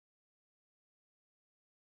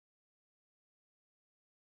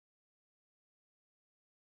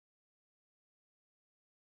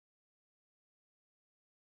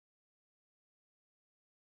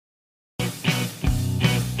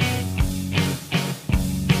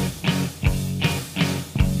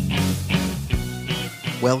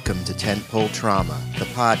Welcome to Tentpole Trauma, the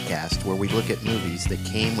podcast where we look at movies that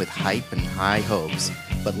came with hype and high hopes,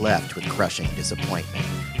 but left with crushing disappointment,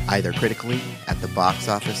 either critically, at the box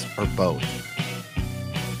office, or both.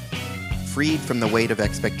 Freed from the weight of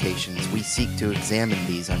expectations, we seek to examine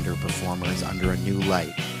these underperformers under a new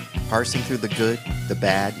light, parsing through the good, the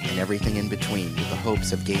bad, and everything in between with the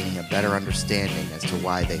hopes of gaining a better understanding as to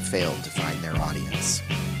why they failed to find their audience.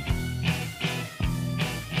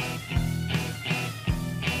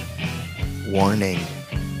 Warning,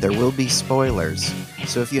 there will be spoilers,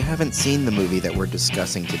 so if you haven't seen the movie that we're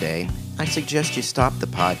discussing today, I suggest you stop the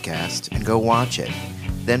podcast and go watch it.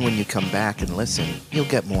 Then when you come back and listen, you'll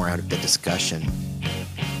get more out of the discussion.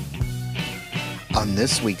 On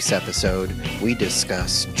this week's episode, we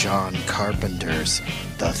discuss John Carpenter's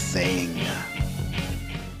The Thing.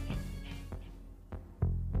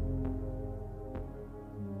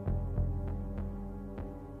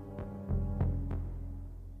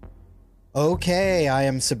 Okay, I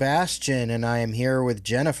am Sebastian, and I am here with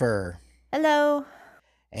Jennifer. Hello.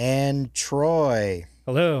 And Troy.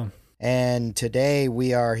 Hello. And today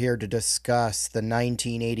we are here to discuss the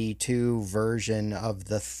 1982 version of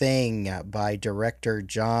The Thing by director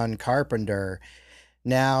John Carpenter.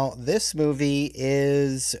 Now, this movie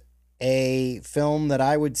is a film that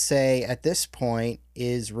I would say at this point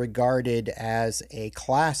is regarded as a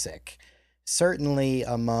classic, certainly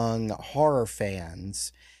among horror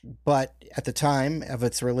fans. But at the time of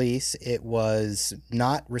its release, it was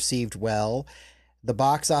not received well. The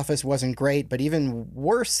box office wasn't great, but even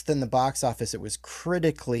worse than the box office, it was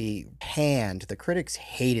critically panned. The critics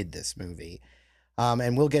hated this movie,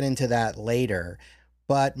 and we'll get into that later.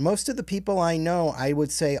 But most of the people I know, I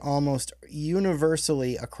would say almost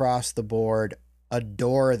universally across the board,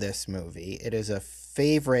 adore this movie. It is a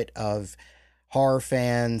favorite of horror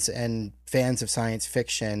fans and fans of science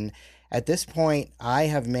fiction. At this point, I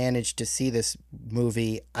have managed to see this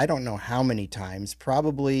movie, I don't know how many times,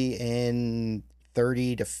 probably in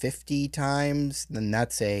 30 to 50 times, and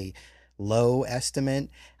that's a low estimate.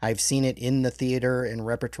 I've seen it in the theater in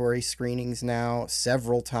repertory screenings now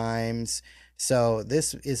several times. So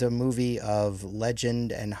this is a movie of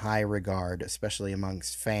legend and high regard, especially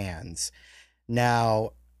amongst fans.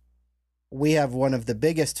 Now, we have one of the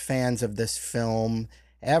biggest fans of this film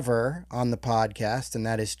ever on the podcast, and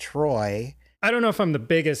that is Troy. I don't know if I'm the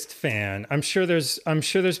biggest fan. I'm sure there's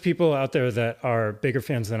people out there that are bigger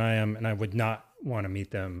fans than I am, and I would not want to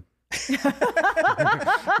meet them.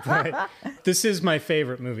 But this is my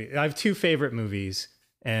favorite movie. I have two favorite movies,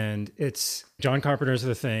 and it's John Carpenter's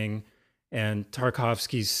The Thing and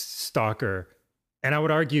Tarkovsky's Stalker. And I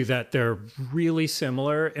would argue that they're really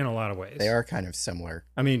similar in a lot of ways. They are kind of similar.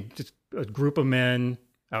 I mean, just a group of men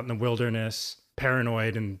out in the wilderness,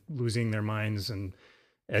 paranoid and losing their minds and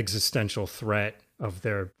existential threat of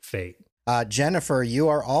their fate. Jennifer, you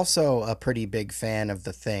are also a pretty big fan of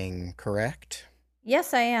The Thing, correct?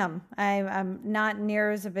 Yes, I am. I'm not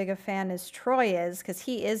near as big a fan as Troy is, because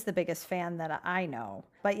he is the biggest fan that I know.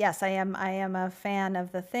 But yes, I am a fan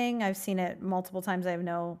of The Thing. I've seen it multiple times. I have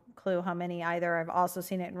no clue how many either. I've also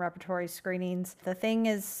seen it in repertory screenings. The Thing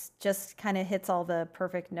is just kind of hits all the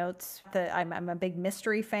perfect notes. I'm a big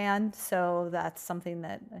mystery fan, so that's something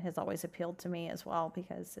that has always appealed to me as well,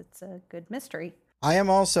 because it's a good mystery. I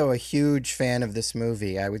am also a huge fan of this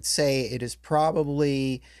movie. I would say it is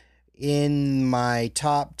probably in my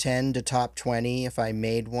top 10 to top 20 if I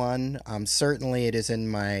made one. Certainly it is in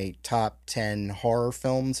my top 10 horror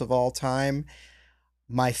films of all time.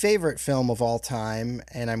 My favorite film of all time,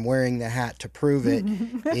 and I'm wearing the hat to prove it,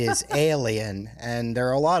 is Alien. And there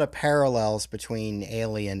are a lot of parallels between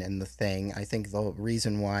Alien and The Thing. I think the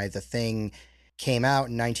reason why The Thing came out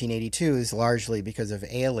in 1982 is largely because of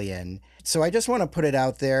Alien. So I just want to put it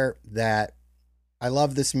out there that I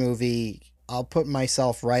love this movie. I'll put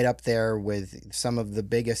myself right up there with some of the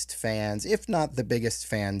biggest fans, if not the biggest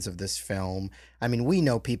fans of this film. I mean, we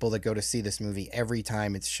know people that go to see this movie every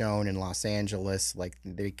time it's shown in Los Angeles. Like,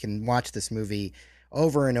 they can watch this movie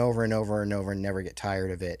over and over and over and over and never get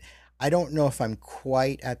tired of it. I don't know if I'm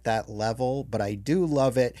quite at that level, but I do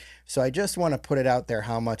love it. So I just want to put it out there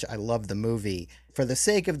how much I love the movie. For the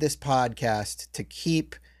sake of this podcast, to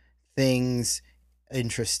keep things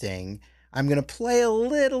interesting, I'm going to play a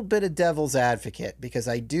little bit of devil's advocate, because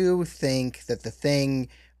I do think that The Thing,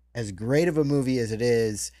 as great of a movie as it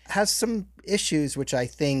is, has some issues which I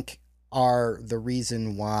think are the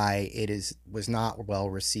reason why it was not well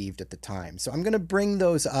received at the time. So I'm going to bring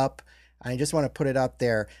those up I just want to put it out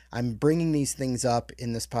there. I'm bringing these things up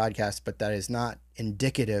in this podcast, but that is not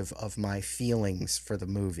indicative of my feelings for the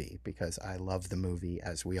movie, because I love the movie,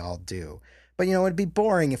 as we all do. But, it'd be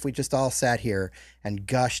boring if we just all sat here and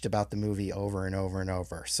gushed about the movie over and over and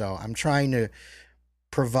over. So I'm trying to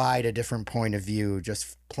provide a different point of view,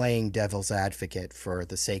 just playing devil's advocate for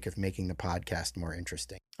the sake of making the podcast more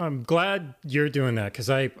interesting. I'm glad you're doing that,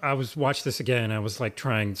 because I was watched this again. I was like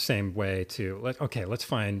trying the same way to let's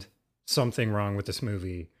find something wrong with this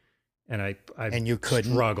movie. And I you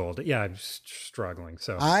couldn't? Struggled. Yeah, I'm struggling.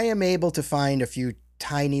 So I am able to find a few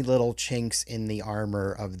tiny little chinks in the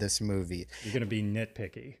armor of this movie. You're going to be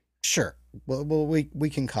nitpicky. Sure. Well, we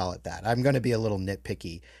can call it that. I'm going to be a little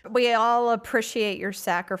nitpicky. We all appreciate your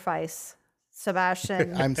sacrifice,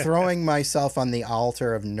 Sebastian. I'm throwing myself on the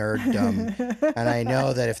altar of nerddom. And I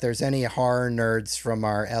know that if there's any horror nerds from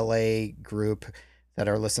our LA group that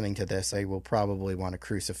are listening to this, they will probably want to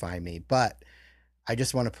crucify me. But I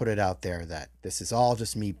just want to put it out there that this is all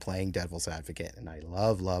just me playing devil's advocate. And I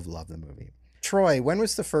love, love, love the movie. Troy, when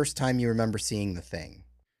was the first time you remember seeing The Thing?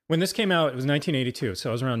 When this came out, it was 1982. So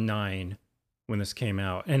I was around 9 when this came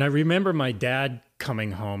out. And I remember my dad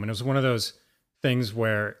coming home, and it was one of those things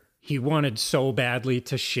where he wanted so badly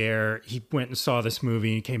to share. He went and saw this movie,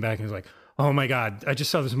 and he came back and was like, oh my God, I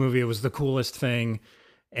just saw this movie. It was the coolest thing.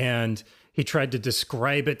 And he tried to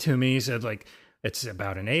describe it to me. He said, like, it's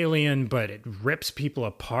about an alien, but it rips people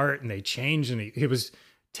apart and they change. And he was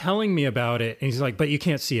telling me about it. And he's like, but you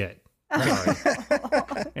can't see it. Sorry.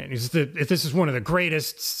 And this is one of the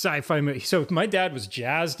greatest sci-fi movies. So my dad was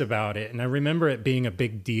jazzed about it, and I remember it being a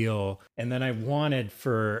big deal. And then I wanted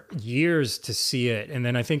for years to see it. And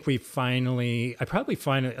then I think I probably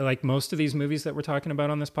finally, like most of these movies that we're talking about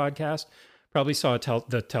on this podcast, probably saw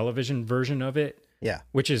the television version of it. Yeah.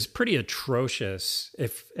 Which is pretty atrocious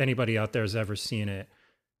if anybody out there has ever seen it.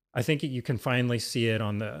 I think you can finally see it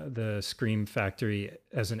on the Scream Factory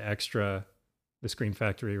as an extra, the Scream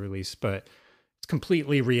Factory release, but it's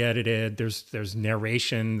completely re-edited. There's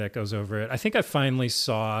narration that goes over it. I think I finally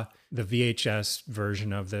saw the VHS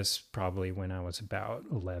version of this probably when I was about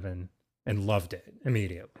 11 and loved it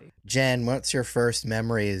immediately. Jen, what's your first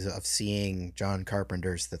memories of seeing John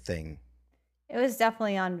Carpenter's The Thing? It was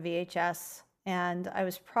definitely on VHS, and I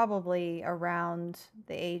was probably around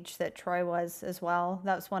the age that Troy was as well.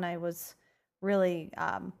 That was when I was really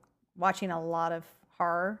watching a lot of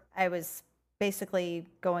horror. I was basically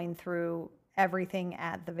going through everything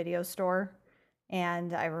at the video store,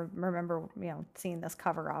 and I remember seeing this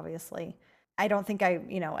cover. Obviously, I don't think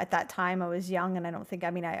at that time I was young, and I don't think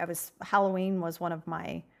I was Halloween was one of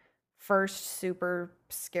my first super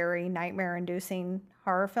scary, nightmare-inducing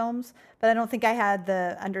horror films, but I don't think I had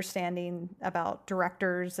the understanding about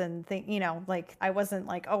directors and I wasn't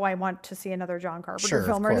like, oh, I want to see another John Carpenter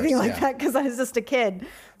film or anything like that, because I was just a kid.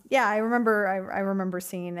 Yeah, I remember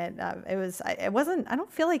seeing it. I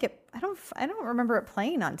don't remember it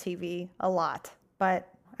playing on TV a lot, but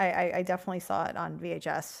I definitely saw it on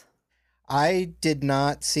VHS. I did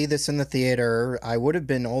not see this in the theater. I would have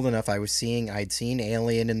been old enough. I'd seen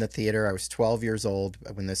Alien in the theater. I was 12 years old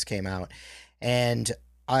when this came out, and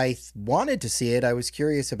I wanted to see it. I was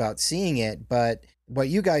curious about seeing it, but what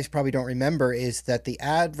you guys probably don't remember is that the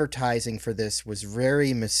advertising for this was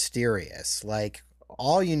very mysterious. Like,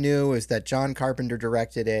 all you knew is that John Carpenter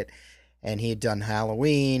directed it, and he had done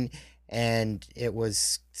Halloween, and it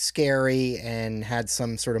was scary and had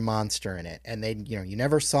some sort of monster in it. And you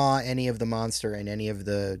never saw any of the monster in any of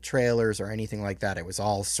the trailers or anything like that. It was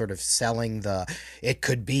all sort of selling it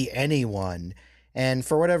could be anyone. And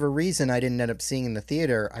for whatever reason, I didn't end up seeing in the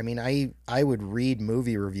theater. I mean, I would read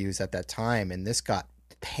movie reviews at that time, and this got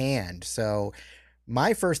panned. So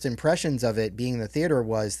my first impressions of it being in the theater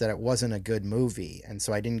was that it wasn't a good movie. And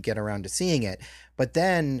so I didn't get around to seeing it. But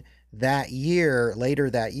then later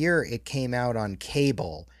that year, it came out on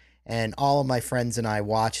cable, and all of my friends and I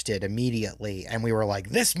watched it immediately. And we were like,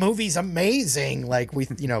 this movie's amazing. Like,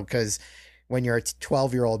 because when you're a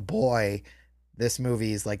 12-year-old boy, this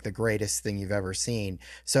movie is like the greatest thing you've ever seen.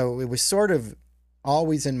 So it was sort of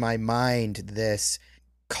always in my mind, this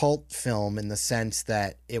cult film, in the sense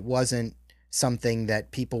that it wasn't something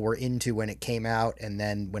that people were into when it came out. And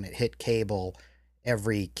then when it hit cable,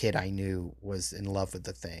 every kid I knew was in love with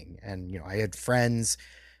The Thing. And, I had friends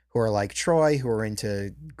who are like Troy, who are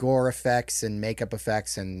into gore effects and makeup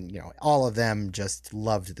effects. And, all of them just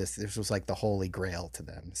loved this. This was like the holy grail to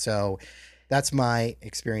them. So that's my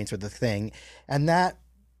experience with The Thing. And that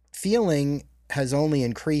feeling has only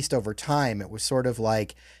increased over time. It was sort of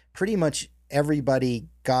like pretty much everybody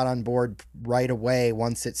got on board right away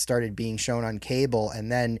once it started being shown on cable.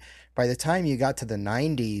 And then by the time you got to the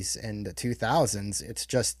 90s and the 2000s, it's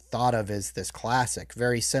just thought of as this classic,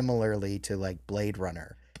 very similarly to like Blade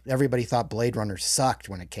Runner. Everybody thought Blade Runner sucked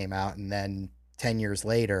when it came out, and then 10 years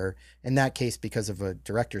later, in that case because of a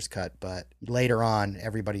director's cut, but later on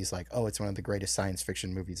everybody's like, oh, it's one of the greatest science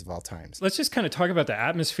fiction movies of all time. Let's just kind of talk about the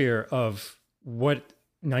atmosphere of what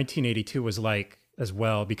 1982 was like as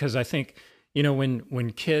well, because I think, you know,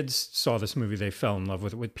 when kids saw this movie, they fell in love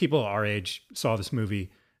with it. With people our age saw this movie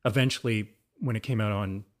eventually when it came out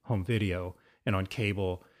on home video and on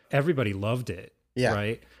cable, everybody loved it,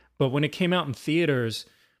 right? But when it came out in theaters,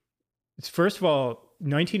 it's, first of all,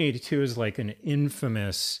 1982 is like an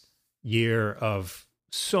infamous year of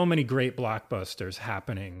so many great blockbusters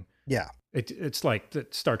happening. Yeah. It's like the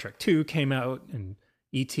Star Trek 2 came out, and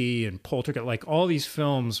E.T. and Poltergeist, like all these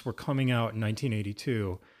films were coming out in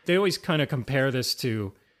 1982. They always kind of compare this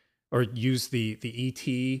to, or use the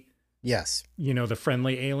E.T., yes, you know, the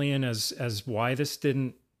friendly alien as why this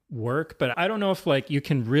didn't work. But I don't know if like you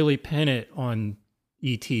can really pin it on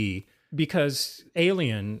E.T., because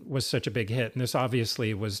Alien was such a big hit, and this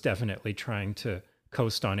obviously was definitely trying to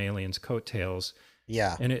coast on Alien's coattails.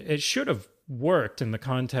 Yeah. And it should have worked in the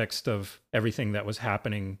context of everything that was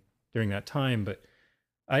happening during that time. But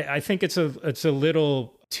I think it's a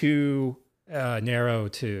little too narrow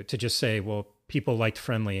to just say, well, people liked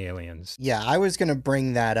friendly aliens. Yeah, I was going to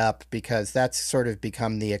bring that up because that's sort of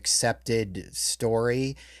become the accepted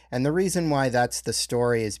story. And the reason why that's the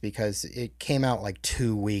story is because it came out like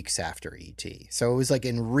 2 weeks after E.T. So it was like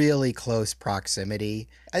in really close proximity.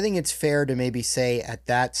 I think it's fair to maybe say at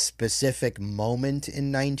that specific moment in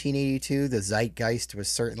 1982, the zeitgeist was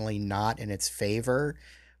certainly not in its favor.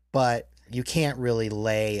 But you can't really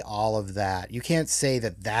lay all of that. You can't say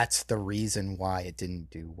that that's the reason why it didn't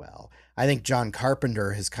do well. I think John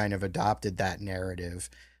Carpenter has kind of adopted that narrative,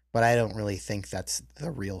 but I don't really think that's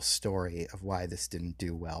the real story of why this didn't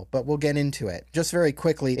do well. But we'll get into it. Just very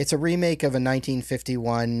quickly, it's a remake of a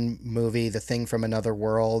 1951 movie, The Thing from Another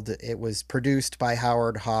World. It was produced by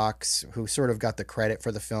Howard Hawks, who sort of got the credit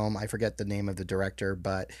for the film. I forget the name of the director,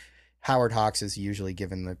 but Howard Hawks is usually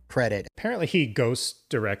given the credit. Apparently he ghost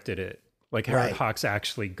directed it. Like Howard Right. Hawks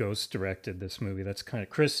actually ghost directed this movie. That's kind of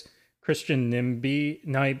Christian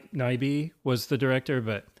Nyby was the director,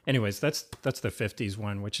 but anyways, that's the 50s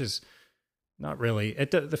one, which is not really the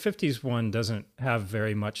 50s one doesn't have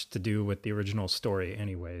very much to do with the original story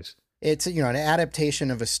anyways. It's, you know, an adaptation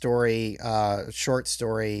of a story, short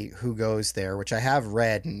story, Who Goes There, which I have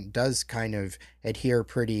read and does kind of adhere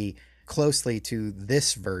pretty closely to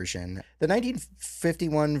this version. The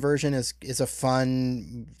 1951 version is a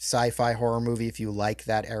fun sci-fi horror movie if you like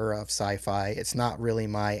that era of sci-fi. It's not really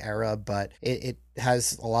my era, but it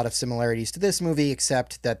has a lot of similarities to this movie,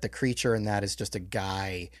 except that the creature in that is just a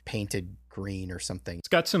guy painted green or something. It's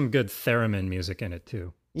got some good theremin music in it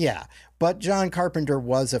too. Yeah, but John Carpenter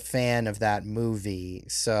was a fan of that movie,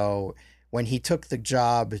 so when he took the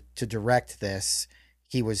job to direct this,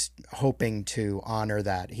 he was hoping to honor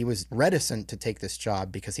that. He was reticent to take this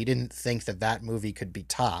job because he didn't think that that movie could be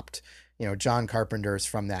topped. You know, John Carpenter's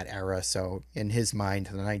from that era, so in his mind,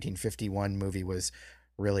 the 1951 movie was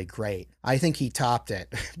really great. I think he topped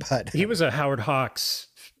it, but He was a Howard Hawks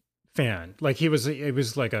fan. Like it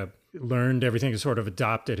was like learned everything, sort of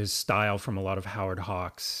adopted his style from a lot of Howard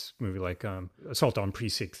Hawks movie, like Assault on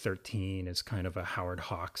Precinct 13 is kind of a Howard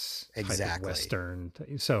Hawks type of Western.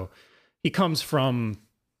 So he comes from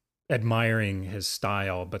admiring his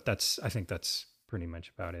style, but I think that's pretty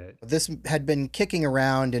much about it. This had been kicking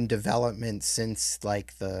around in development since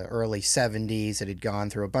like the early 70s. It had gone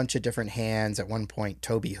through a bunch of different hands. At one point,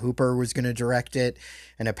 Tobe Hooper was going to direct it,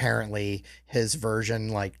 and apparently his version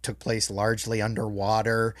like took place largely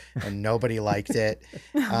underwater and nobody liked it.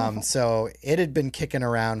 So it had been kicking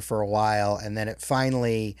around for a while, and then it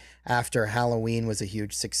finally, after Halloween was a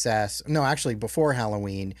huge success. No, actually before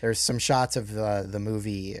Halloween, there's some shots of the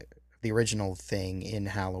movie, the original Thing, in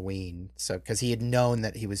Halloween. So, because he had known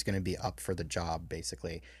that he was going to be up for the job,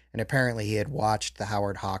 basically. And apparently he had watched the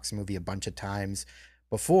Howard Hawks movie a bunch of times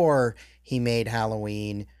before he made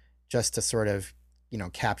Halloween, just to sort of, you know,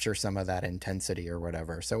 capture some of that intensity or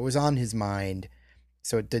whatever. So it was on his mind.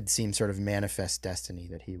 So it did seem sort of manifest destiny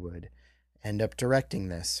that he would end up directing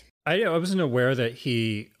this. I wasn't aware that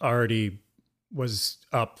he already was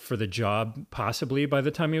up for the job, possibly, by the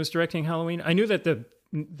time he was directing Halloween. I knew that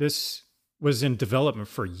this was in development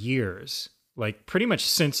for years, like pretty much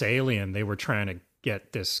since Alien, they were trying to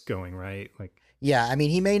get this going, right? Like, Yeah, I mean,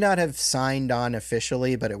 he may not have signed on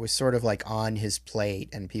officially, but it was sort of like on his plate,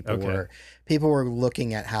 and Okay. people were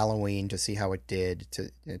looking at Halloween to see how it did,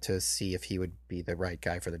 to see if he would be the right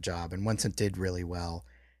guy for the job. And once it did really well,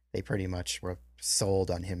 they pretty much were sold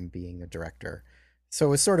on him being a director. So it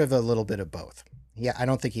was sort of a little bit of both. Yeah, I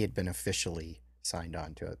don't think he had been officially signed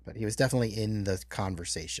on to it, but he was definitely in the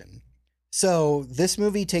conversation. So this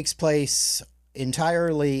movie takes place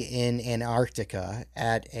entirely in Antarctica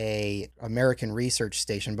at a American research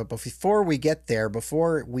station. But before we get there,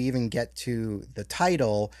 before we even get to the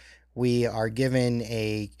title, we are given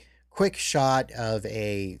a quick shot of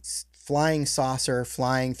a flying saucer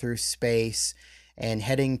flying through space and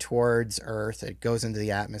heading towards Earth. It goes into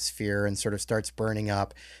the atmosphere and sort of starts burning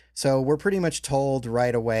up. So we're pretty much told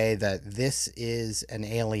right away that this is an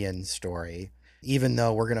alien story, even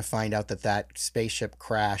though we're going to find out that that spaceship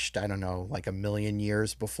crashed, I don't know, like a million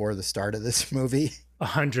years before the start of this movie.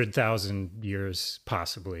 100,000 years,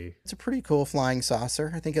 possibly. It's a pretty cool flying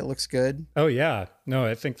saucer. I think it looks good. Oh, yeah. No,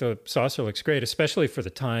 I think the saucer looks great, especially for the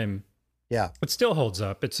time. Yeah. It still holds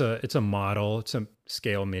up. It's a model. It's a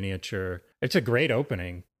scale miniature. It's a great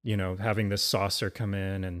opening, having this saucer come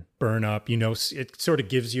in and burn up. It sort of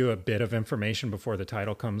gives you a bit of information before the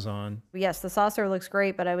title comes on. Yes, the saucer looks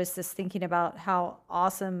great, but I was just thinking about how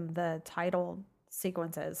awesome the title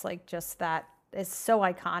sequence is. Like, just that it's so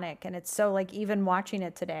iconic, and it's so, like, even watching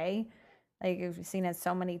it today, like, you've seen it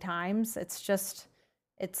so many times, it's just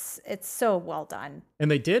it's so well done.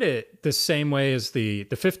 And they did it the same way as the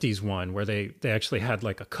 50s one, where they actually had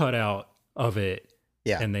like a cutout of it.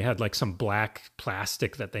 Yeah. And they had like some black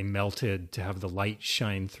plastic that they melted to have the light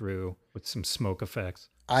shine through with some smoke effects.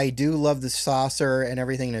 I do love the saucer and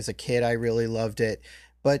everything. And as a kid, I really loved it.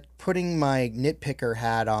 But putting my nitpicker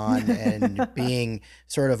hat on and being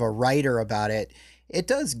sort of a writer about it, it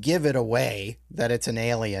does give it away that it's an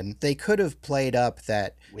alien. They could have played up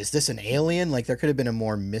that, is this an alien? Like, there could have been a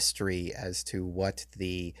more mystery as to what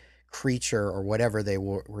the creature or whatever they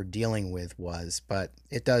were dealing with was. But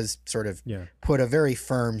it does sort of put a very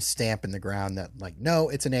firm stamp in the ground that, like, no,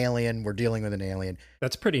 it's an alien. We're dealing with an alien.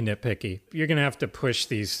 That's pretty nitpicky. You're going to have to push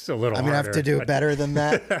these a little I'm going to have to do better than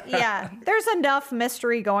that. Yeah, there's enough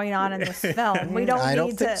mystery going on in this film. We don't I need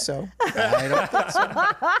don't think to... so. I don't think so.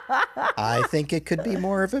 I think it could be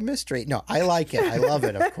more of a mystery. No, I like it. I love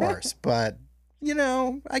it, of course. But,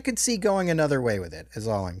 I could see going another way with it, is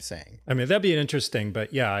all I'm saying. I mean, that'd be interesting.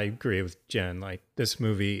 But yeah, I agree with Jen. Like, this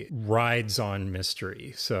movie rides on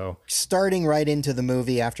mystery. So starting right into the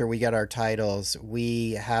movie after we get our titles,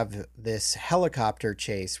 we have this helicopter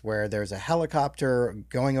chase where there's a helicopter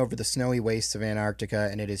going over the snowy wastes of Antarctica,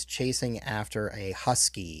 and it is chasing after a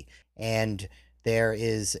husky. And there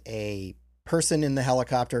is a person in the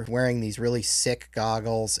helicopter wearing these really sick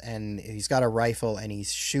goggles, and he's got a rifle, and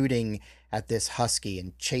he's shooting at this husky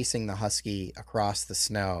and chasing the husky across the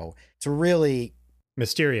snow. It's really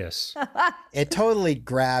mysterious. It totally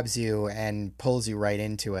grabs you and pulls you right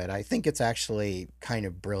into it. I think it's actually kind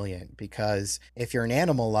of brilliant because if you're an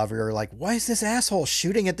animal lover, you're like, why is this asshole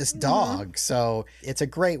shooting at this dog? So it's a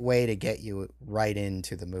great way to get you right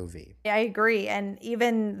into the movie. Yeah, I agree. And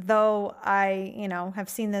even though I, have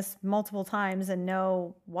seen this multiple times and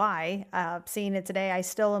know why, seeing it today, I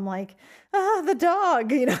still am like, the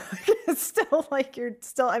dog, it's still like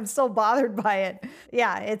I'm still bothered by it.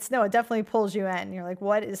 Yeah, it definitely pulls you in. You're like,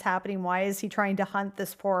 what is happening? Why is he trying to hunt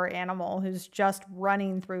this poor animal who's just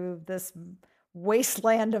running through this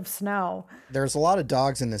wasteland of snow? There's a lot of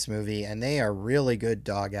dogs in this movie, and they are really good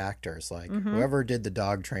dog actors. Like, whoever did the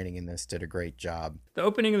dog training in this did a great job. The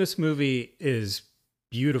opening of this movie is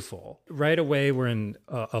beautiful. Right away, we're in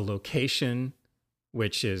a location,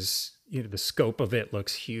 which is, the scope of it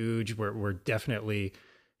looks huge. We're definitely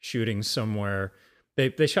shooting somewhere.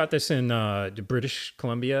 They shot this in British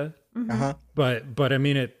Columbia. Uh-huh. But I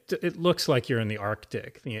mean, it looks like you're in the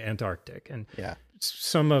Arctic, the Antarctic. And yeah,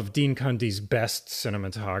 some of Dean Cundey's best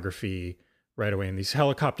cinematography right away. And these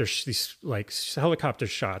helicopter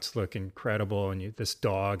shots look incredible. And this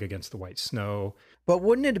dog against the white snow. But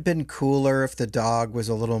wouldn't it have been cooler if the dog was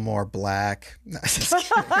a little more black?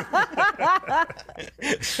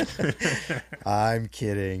 I'm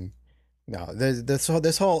kidding. No,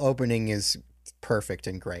 this whole opening is perfect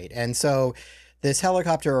and great. And so this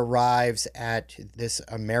helicopter arrives at this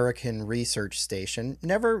American research station.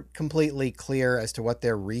 Never completely clear as to what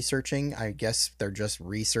they're researching. I guess they're just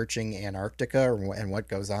researching Antarctica and what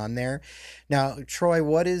goes on there. Now, Troy,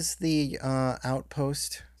 what is the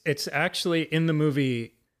outpost? It's actually in the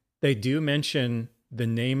movie, they do mention the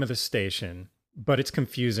name of the station, but it's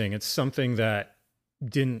confusing. It's something that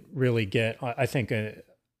didn't really get, I think,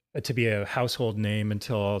 to be a household name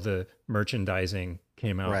until all the merchandising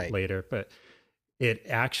came out Right. later. But it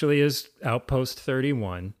actually is Outpost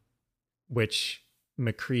 31, which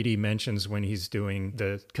McCready mentions when he's doing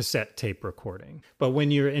the cassette tape recording. But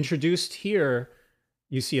when you're introduced here,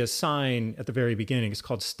 you see a sign at the very beginning. It's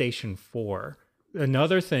called Station 4.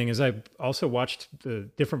 Another thing is I've also watched the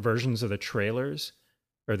different versions of the trailers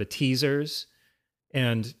or the teasers.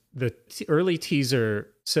 And the early teaser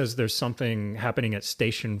says there's something happening at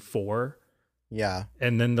Station 4. Yeah.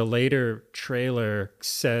 And then the later trailer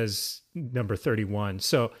says number 31.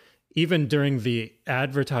 So even during the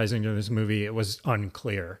advertising of this movie, it was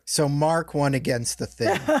unclear. So Mark won against the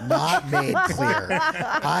thing, not made clear.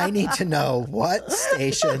 I need to know what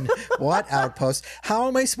station, what outpost. How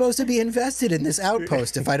am I supposed to be invested in this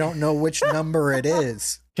outpost if I don't know which number it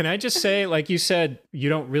is? Can I just say, like you said, you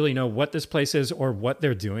don't really know what this place is or what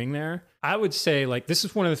they're doing there? I would say, like, this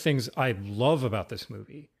is one of the things I love about this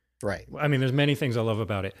movie. Right. I mean, there's many things I love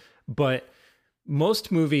about it, but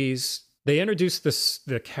most movies, they introduce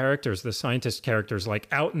the characters, the scientist characters, like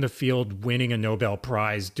out in the field, winning a Nobel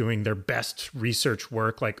Prize, doing their best research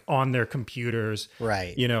work, like on their computers,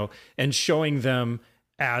 Right. you know, and showing them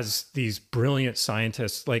as these brilliant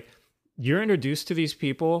scientists. Like, you're introduced to these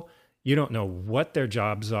people, you don't know what their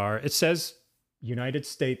jobs are. It says United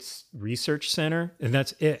States Research Center, and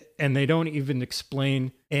that's it. And they don't even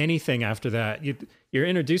explain anything after that. You're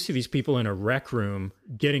introduced to these people in a rec room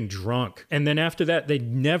getting drunk. And then after that, they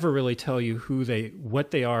never really tell you what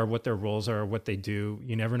they are, what their roles are, what they do.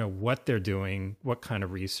 You never know what they're doing, what kind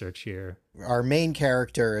of research here. Our main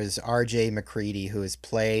character is R.J. McCready, who is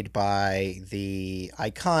played by the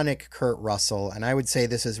iconic Kurt Russell. And I would say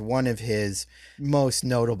this is one of his most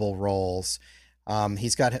notable roles.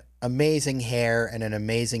 He's got amazing hair and an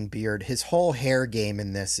amazing beard. His whole hair game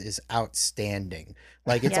in this is outstanding.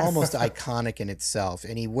 Like, it's Yes. almost iconic in itself.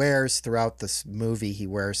 And he wears, throughout this movie, he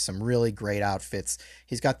wears some really great outfits.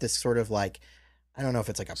 He's got this sort of like, I don't know if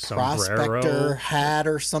it's like a Sombrero. prospector hat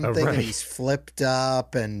or something. right. And he's flipped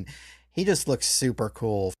up and he just looks super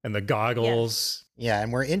cool. And the goggles. Yeah,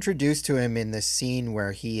 and we're introduced to him in this scene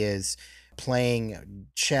where he is playing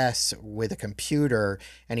chess with a computer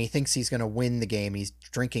and he thinks he's going to win the game. He's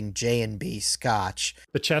drinking J&B scotch.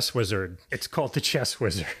 The chess wizard. It's called the chess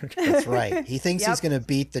wizard. That's right. He thinks he's Yep. going to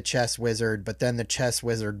beat the chess wizard, but then the chess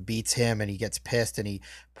wizard beats him and he gets pissed and he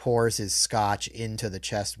pours his scotch into the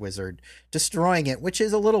chess wizard, destroying it, which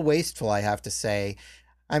is a little wasteful, I have to say.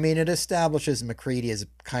 I mean, it establishes McCready as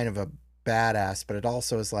kind of a badass, but it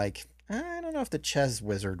also is like, I don't know if the chess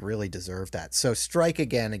wizard really deserved that. So strike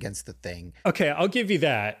again against the thing. Okay, I'll give you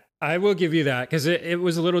that. I will give you that because it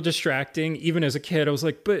was a little distracting. Even as a kid, I was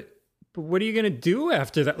like, but what are you going to do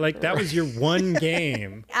after that? Like, that was your one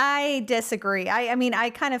game. I disagree. I mean, I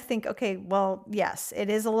kind of think, okay, well, yes, it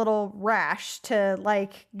is a little rash to,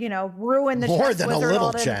 like, you know, ruin the More chess than a wizard little,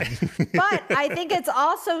 all to- Jen. But I think it's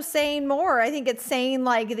also saying more. I think it's saying,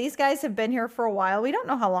 like, these guys have been here for a while. We don't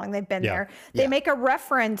know how long they've been Yeah. there. They Yeah. make a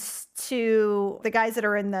reference to the guys that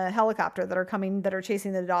are in the helicopter that are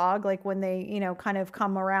chasing the dog, like when they, you know, kind of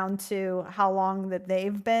come around to how long that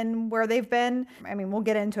they've been where they've been. I mean, we'll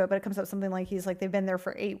get into it, but it comes up something like he's like, they've been there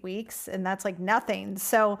for 8 weeks, and that's like nothing.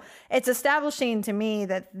 So it's establishing to me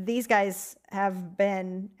that these guys have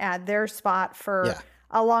been at their spot for Yeah.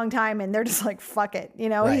 a long time, and they're just like, fuck it. You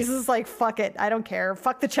know, Right. he's just like, fuck it. I don't care.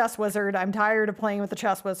 Fuck the chess wizard. I'm tired of playing with the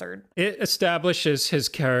chess wizard. It establishes his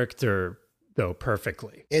character, though,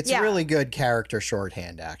 perfectly. It's Yeah. really good character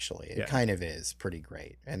shorthand, actually. It Yeah. kind of is pretty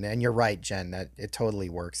great. And you're right, Jen, that it totally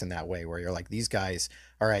works in that way where you're like, these guys,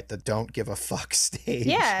 all right, the don't give a fuck stage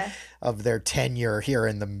Yeah. of their tenure here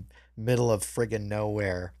in the middle of friggin'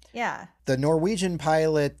 nowhere. Yeah. The Norwegian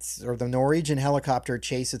pilot or the Norwegian helicopter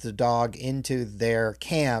chases the dog into their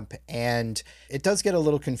camp, and it does get a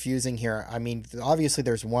little confusing here. I mean, obviously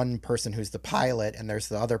there's one person who's the pilot and there's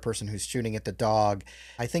the other person who's shooting at the dog.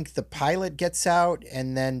 I think the pilot gets out,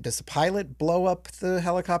 and then does the pilot blow up the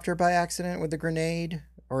helicopter by accident with the grenade?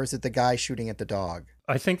 Or is it the guy shooting at the dog?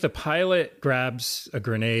 I think the pilot grabs a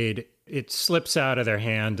grenade, it slips out of their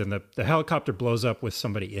hand, and the helicopter blows up with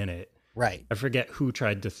somebody in it. Right. I forget who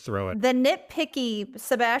tried to throw it. The nitpicky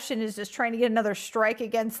Sebastian is just trying to get another strike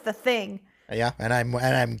against the thing. Yeah, and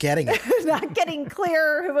I'm getting it. Not getting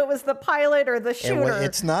clear if it was the pilot or the shooter.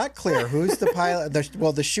 It's not clear who's the pilot.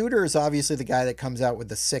 The shooter is obviously the guy that comes out with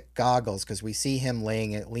the sick goggles because we see him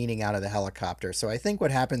leaning out of the helicopter. So I think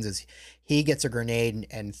what happens is he gets a grenade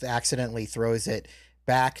and accidentally throws it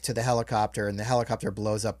back to the helicopter, and the helicopter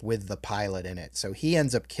blows up with the pilot in it. So he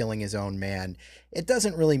ends up killing his own man. It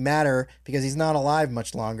doesn't really matter because he's not alive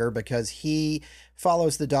much longer because he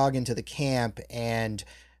follows the dog into the camp, and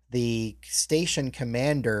the station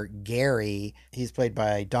commander, Gary, he's played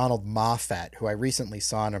by Donald Moffat, who I recently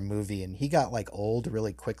saw in a movie, and he got like old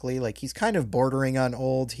really quickly. Like he's kind of bordering on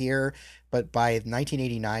old here, but by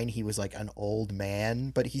 1989, he was like an old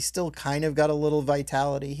man, but he's still kind of got a little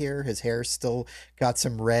vitality here. His hair's still got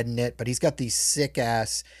some red in it, but he's got these sick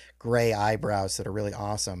ass gray eyebrows that are really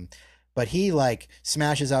awesome. But he like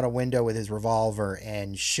smashes out a window with his revolver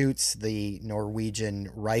and shoots the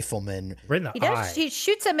Norwegian rifleman. Right in the He eye. does. He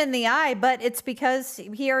shoots him in the eye, but it's because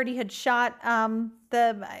he already had shot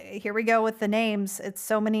the. Here we go with the names. It's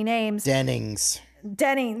so many names. Dennings.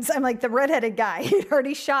 Dennings. I'm like the redheaded guy. He'd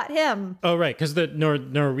already shot him. Oh, right, because the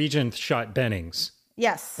Norwegian shot Bennings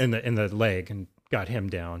Yes. in the leg and got him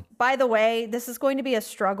down. By the way, this is going to be a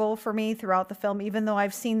struggle for me throughout the film, even though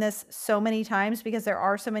I've seen this so many times because there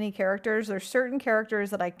are so many characters. There's certain characters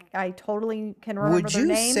that I totally can remember Would their you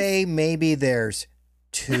names. say maybe there's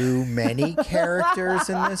too many characters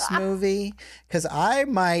in this movie? Because I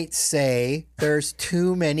might say there's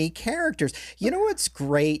too many characters. You know what's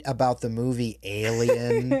great about the movie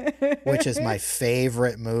Alien, which is my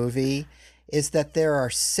favorite movie, is that there are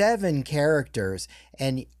 7 characters,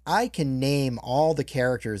 and I can name all the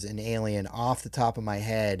characters in Alien off the top of my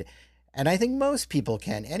head. And I think most people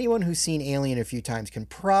can. Anyone who's seen Alien a few times can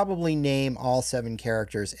probably name all 7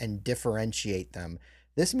 characters and differentiate them.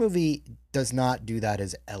 This movie does not do that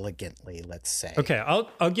as elegantly, let's say. Okay,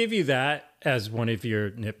 I'll give you that as one of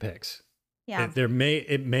your nitpicks. Yeah.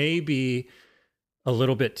 It may be a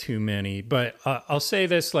little bit too many, but I'll say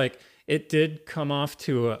this: like it did come off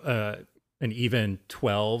to an even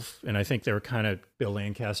 12, and I think they were kind of Bill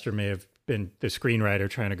Lancaster may have been the screenwriter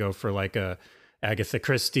trying to go for like a Agatha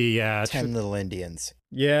Christie. 10 Little Indians.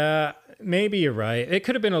 Yeah, maybe you're right. It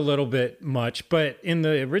could have been a little bit much, but in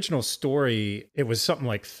the original story, it was something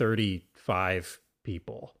like 35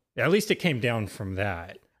 people. At least it came down from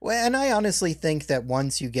that. Well, and I honestly think that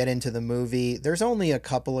once you get into the movie, there's only a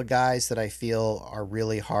couple of guys that I feel are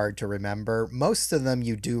really hard to remember. Most of them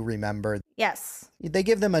you do remember. Yes. They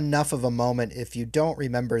give them enough of a moment. If you don't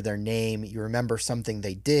remember their name, you remember something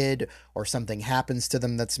they did or something happens to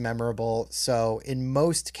them that's memorable. So in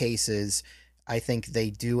most cases, I think they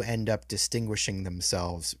do end up distinguishing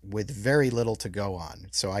themselves with very little to go on.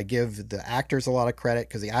 So I give the actors a lot of credit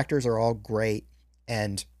because the actors are all great.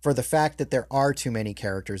 And for the fact that there are too many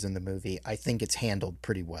characters in the movie, I think it's handled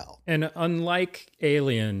pretty well. And unlike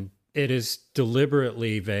Alien, it is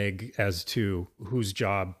deliberately vague as to whose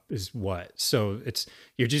job is what. So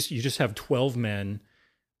you just have 12 men.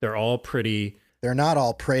 They're all pretty. They're not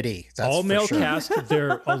all pretty. That's all for male sure. cast.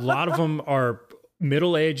 A lot of them are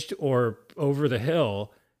middle-aged or over the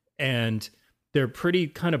hill, and they're pretty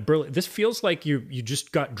kind of brilliant. This feels like you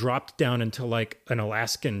just got dropped down into like an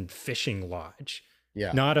Alaskan fishing lodge.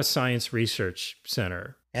 Yeah. Not a science research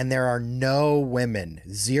center. And there are no women,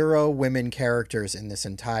 0 women characters in this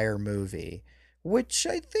entire movie, which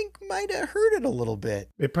I think might have hurt it a little bit.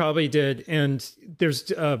 It probably did. And there's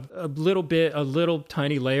a little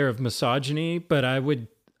tiny layer of misogyny, but I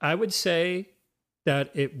would say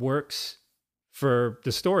that it works for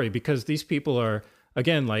the story because these people are,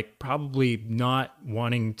 again, like probably not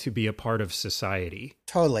wanting to be a part of society.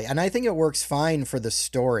 Totally. And I think it works fine for the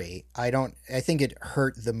story. I think it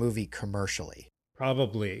hurt the movie commercially.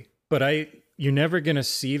 Probably. But you're never going to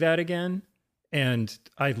see that again. And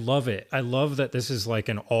I love it. I love that this is like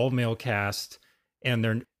an all-male cast, and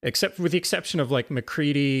they're, except with the exception of like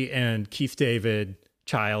McCready and Keith David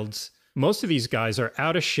Childs, most of these guys are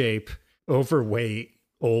out of shape, overweight,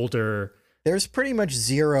 older. There's pretty much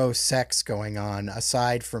 0 sex going on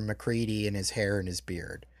aside from McCready and his hair and his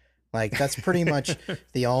beard. Like that's pretty much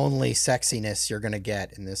the only sexiness you're going to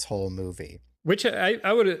get in this whole movie. Which I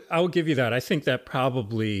will give you that. I think that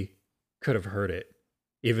probably could have hurt it,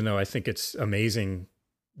 even though I think it's amazing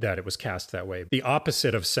that it was cast that way. The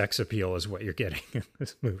opposite of sex appeal is what you're getting in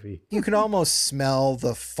this movie. You can almost smell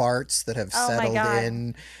the farts that have Oh my settled God.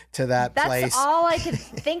 in to that That's place. all I could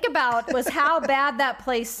think about was how bad that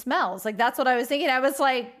place smells. Like that's what I was thinking. I was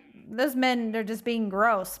like, those men, they're just being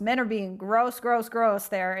gross. Men are being gross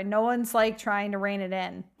there, and no one's like trying to rein it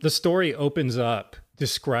in. The story opens up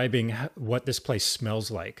describing what this place smells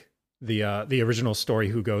like. The original story,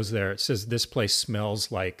 Who Goes There, it says this place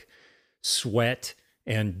smells like sweat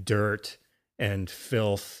and dirt and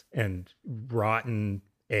filth and rotten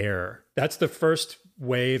air. That's the first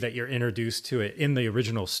way that you're introduced to it in the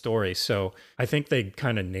original story. So I think they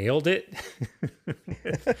kind of nailed it,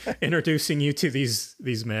 introducing you to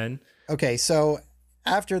these men. Okay, so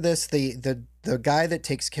after this, the guy that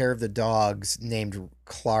takes care of the dogs named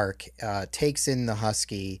Clark takes in the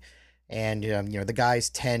husky And, the guys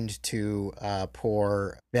tend to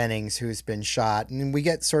pour Bennings, who's been shot. And we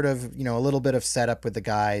get sort of, a little bit of setup with the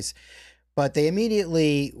guys. But they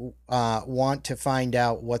immediately want to find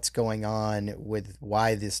out what's going on with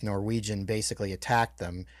why this Norwegian basically attacked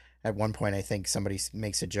them. At one point, I think somebody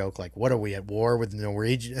makes a joke like, what are we at war with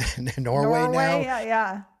Norway now?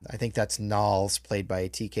 Yeah. I think that's Knowles, played by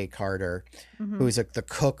TK Carter, who's the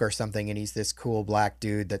cook or something. And he's this cool black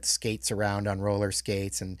dude that skates around on roller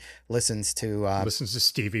skates and listens to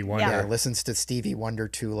Stevie Wonder. Yeah, listens to Stevie Wonder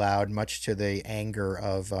too loud, much to the anger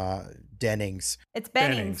of Dennings. It's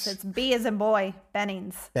Bennings. It's B as in boy.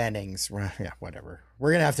 Bennings. Yeah, whatever.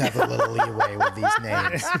 We're going to have a little leeway with these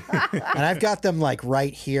names. And I've got them like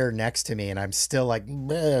right here next to me, and I'm still like,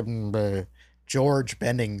 bleh, bleh. George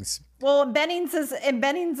Bennings. Well, Bennings is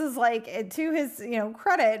like, to his,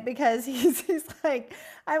 credit, because he's like,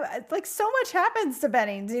 like so much happens to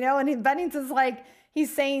Bennings, and Bennings is like,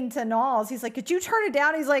 he's saying to Knowles, he's like, could you turn it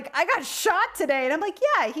down? He's like, I got shot today. And I'm like,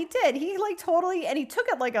 yeah, he did. He like totally, and he took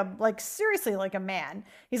it seriously like a man.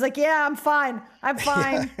 He's like, yeah, I'm fine. I'm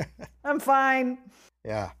fine.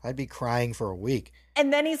 Yeah, I'd be crying for a week.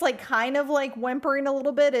 And then he's like kind of like whimpering a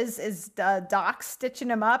little bit as Doc's stitching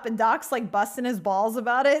him up, and Doc's like busting his balls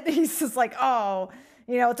about it. He's just like, oh,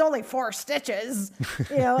 it's only 4 stitches.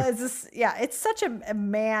 It's just, yeah, it's such a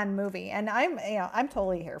man movie, and I'm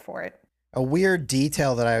totally here for it. A weird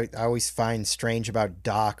detail that I always find strange about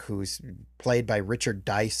Doc, who's played by Richard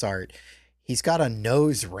Dysart, he's got a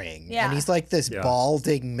nose ring. Yeah. And he's like this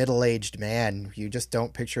balding, middle-aged man. You just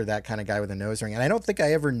don't picture that kind of guy with a nose ring. And I don't think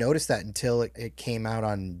I ever noticed that until it came out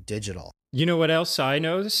on digital. You know what else I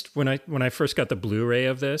noticed when I first got the Blu-ray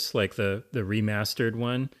of this, like the remastered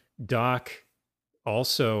one? Doc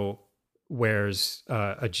also wears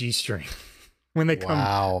a G-string. When they come,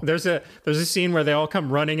 wow. There's a scene where they all come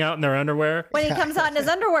running out in their underwear. When he comes out in his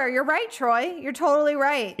underwear, you're right, Troy. You're totally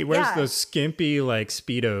right. He wears those skimpy like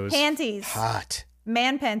Speedos. Panties. Hot.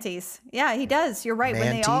 Man panties. Yeah, he does. You're right.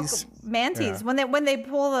 Manties? Manties. Yeah. When they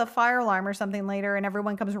pull the fire alarm or something later and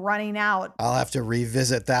everyone comes running out. I'll have to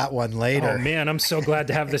revisit that one later. Oh man, I'm so glad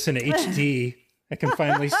to have this in HD. I can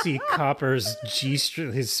finally see Copper's his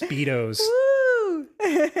Speedos.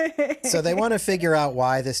 So they want to figure out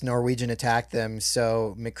why this Norwegian attacked them.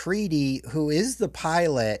 So MacReady, who is the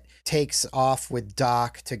pilot, takes off with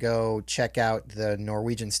Doc to go check out the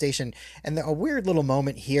Norwegian station. And a weird little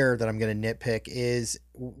moment here that I'm going to nitpick is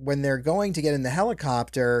when they're going to get in the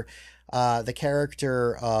helicopter, the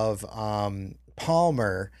character of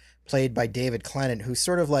Palmer, played by David Clennon, who's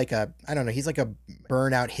sort of like he's like a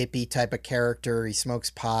burnout hippie type of character. He smokes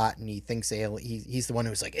pot and he thinks he's the one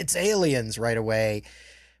who's like, it's aliens right away.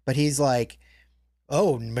 But he's like,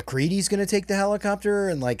 oh, MacReady's going to take the helicopter?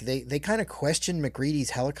 And like they kind of question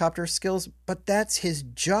MacReady's helicopter skills, but that's his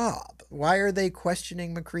job. Why are they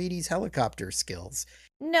questioning MacReady's helicopter skills?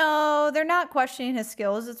 No, they're not questioning his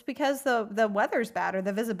skills. It's because the weather's bad or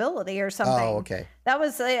the visibility or something. Oh, okay. That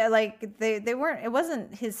was like they weren't. It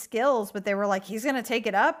wasn't his skills, but they were like, he's gonna take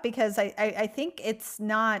it up because I think it's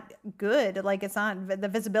not good. Like it's not, the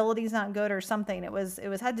visibility's not good or something. It was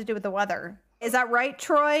had to do with the weather. Is that right,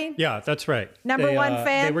 Troy? Yeah, that's right. Number one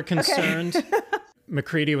fan. They were concerned. Okay.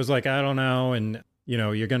 MacReady was like, I don't know, and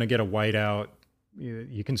you're gonna get a whiteout.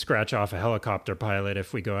 You can scratch off a helicopter pilot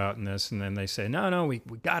if we go out in this. And then they say, no, we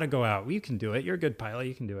got to go out. You can do it. You're a good pilot.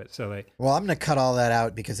 You can do it. So well, I'm going to cut all that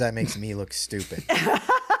out because that makes me look stupid.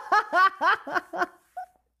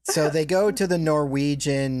 So they go to the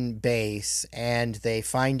Norwegian base and they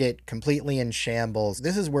find it completely in shambles.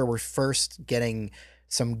 This is where we're first getting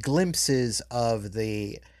some glimpses of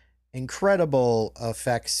the incredible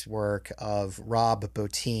effects work of Rob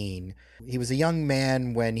Bottin. He was a young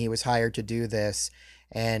man when he was hired to do this,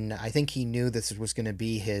 and I think he knew this was going to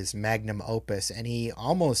be his magnum opus, and he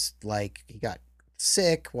almost he got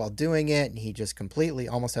sick while doing it, and he just completely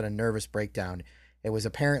almost had a nervous breakdown. It was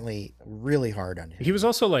apparently really hard on him. He was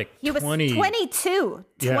also like 20. He was 22.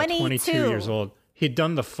 Yeah, 22 years old. He'd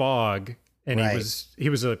done The Fog, and right. he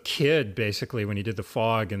was a kid basically when he did The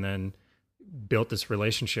Fog, and then built this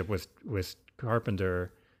relationship with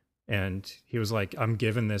Carpenter, and he was like, I'm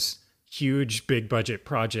giving this huge big budget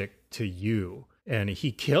project to you, and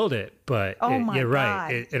he killed it, but you're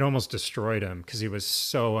right, it almost destroyed him because he was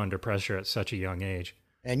so under pressure at such a young age.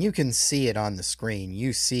 And you can see it on the screen.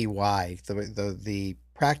 You see why the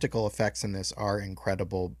practical effects in this are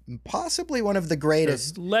incredible, possibly one of the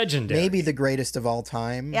greatest, legendary, maybe the greatest of all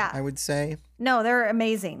time. Yeah, I would say. No, they're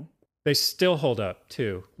amazing. They still hold up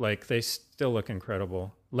too. Like they still look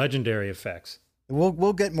incredible. Legendary effects.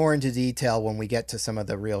 We'll get more into detail when we get to some of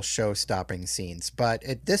the real show-stopping scenes. But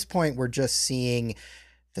at this point, we're just seeing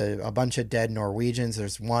a bunch of dead Norwegians.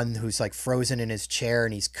 There's one who's like frozen in his chair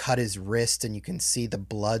and he's cut his wrist and you can see the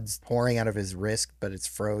blood's pouring out of his wrist, but it's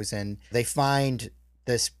frozen. They find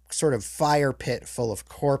this sort of fire pit full of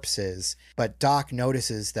corpses, but Doc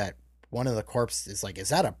notices that one of the corpses is like, is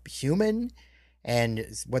that a human? And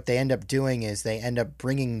what they end up doing is they end up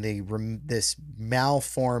bringing this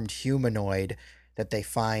malformed humanoid that they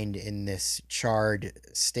find in this charred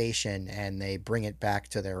station, and they bring it back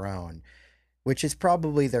to their own, which is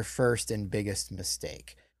probably their first and biggest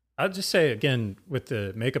mistake. I'll just say again, with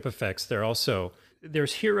the makeup effects,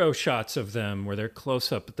 there's hero shots of them where they're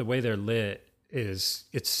close up, but the way they're lit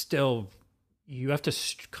it's still, you have to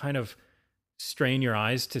kind of strain your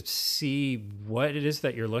eyes to see what it is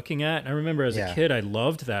that you're looking at. And I remember as a kid, I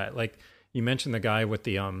loved that. Like you mentioned the guy with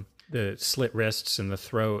the slit wrists and the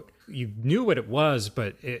throat. You knew what it was,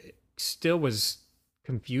 but it still was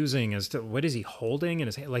confusing as to what is he holding in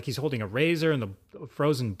his hand. Like he's holding a razor and the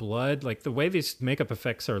frozen blood. Like the way these makeup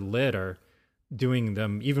effects are lit are doing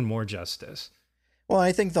them even more justice. Well,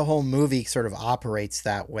 I think the whole movie sort of operates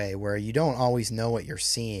that way, where you don't always know what you're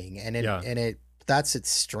seeing, and that's its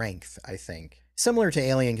strength, I think. Similar to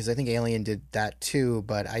Alien, because I think Alien did that too,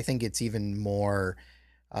 but I think it's even more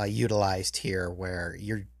utilized here, where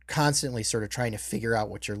you're constantly sort of trying to figure out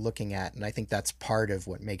what you're looking at, and I think that's part of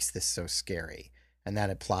what makes this so scary, and that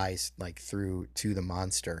applies like through to the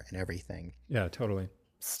monster and everything. Yeah, totally.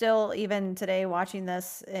 Still, even today, watching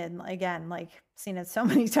this, and again, like seen it so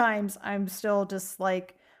many times, I'm still just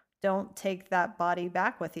like, don't take that body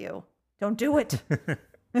back with you. Don't do it.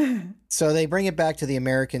 So they bring it back to the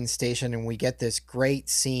American station, and we get this great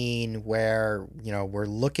scene where, we're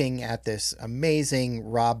looking at this amazing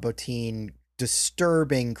Rob Bottin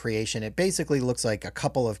disturbing creation. It basically looks like a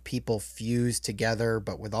couple of people fused together,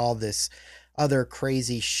 but with all this other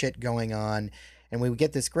crazy shit going on. And we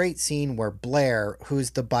get this great scene where Blair, who's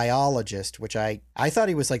the biologist, which I thought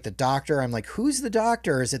he was like the doctor. I'm like, who's the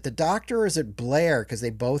doctor? Is it the doctor or is it Blair? Because they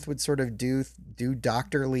both would sort of do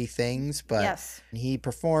doctorly things. But yes, he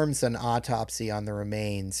performs an autopsy on the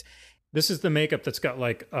remains. This is the makeup that's got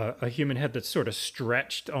like a human head that's sort of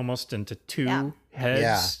stretched almost into two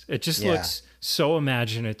heads. Yeah. It just looks so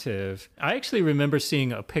imaginative. I actually remember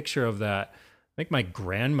seeing a picture of that. I think my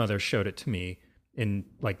grandmother showed it to me in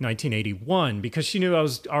like 1981 because she knew I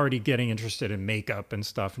was already getting interested in makeup and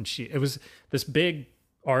stuff. And it was this big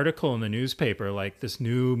article in the newspaper, like this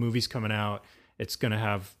new movie's coming out. It's going to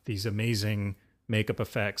have these amazing makeup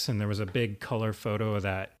effects. And there was a big color photo of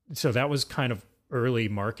that. So that was kind of early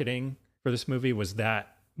marketing for this movie, was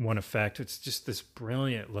that one effect. It's just this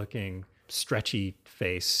brilliant looking stretchy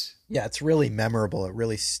face. Yeah, it's really memorable. It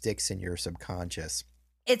really sticks in your subconscious.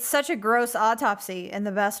 It's such a gross autopsy in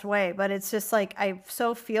the best way, but it's just like, I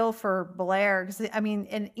so feel for Blair because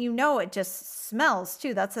and it just smells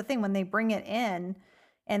too. That's the thing, when they bring it in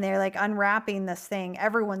and they're like unwrapping this thing,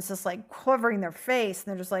 everyone's just like quivering their face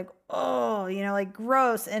and they're just like, oh, like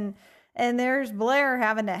gross. And there's Blair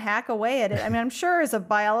having to hack away at it. I'm sure as a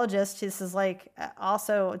biologist, this is like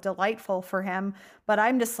also delightful for him, but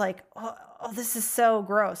I'm just like, oh, this is so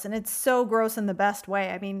gross. And it's so gross in the best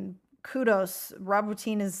way. Kudos. Rob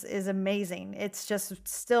Bottin is amazing. It's just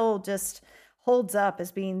still just holds up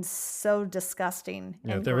as being so disgusting.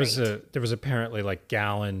 Yeah, there was apparently like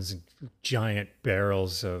gallons, giant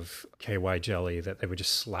barrels of KY jelly that they would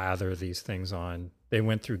just slather these things on. They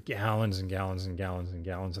went through gallons and gallons and gallons and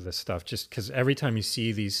gallons of this stuff just because every time you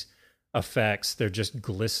see these effects, they're just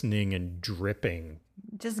glistening and dripping.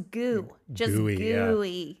 Just goo. Just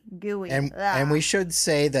gooey. And we should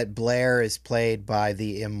say that Blair is played by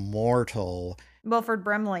the immortal Wilford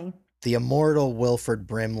Brimley. The immortal Wilford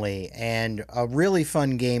Brimley. And a really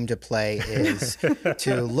fun game to play is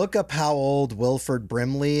to look up how old Wilford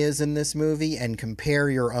Brimley is in this movie and compare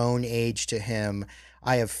your own age to him.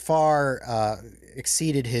 I have far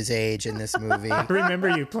exceeded his age in this movie. I remember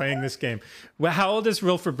you playing this game. Well, how old is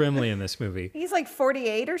Wilford Brimley in this movie? He's like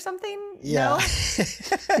 48 or something. Yeah. No?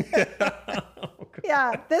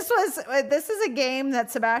 Yeah. This is a game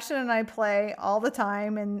that Sebastian and I play all the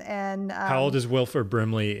time. And how old is Wilford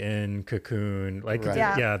Brimley in Cocoon? Like, right.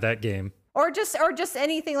 Yeah, that game. Or just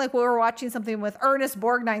anything, like we were watching something with Ernest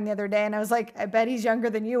Borgnine the other day, and I was like, I bet he's younger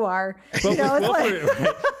than you are.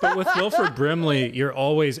 But with Wilford Brimley, you're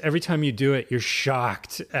always, every time you do it, you're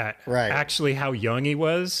shocked at right. actually how young he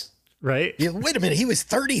was. right? Yeah, wait a minute, he was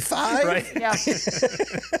 35? Right. Yeah.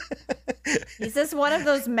 He's just one of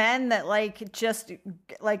those men that just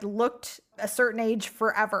looked a certain age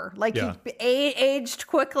forever. Yeah. He aged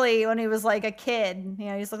quickly when he was like a kid. He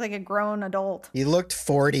just looked like a grown adult. He looked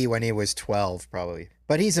 40 when he was 12, probably.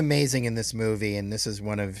 But he's amazing in this movie, and this is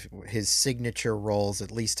one of his signature roles,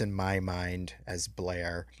 at least in my mind, as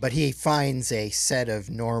Blair. But he finds a set of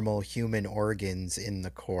normal human organs in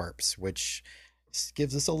the corpse, which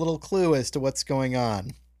gives us a little clue as to what's going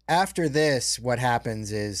on. After this, what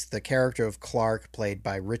happens is the character of Clark, played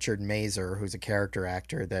by Richard Mazer, who's a character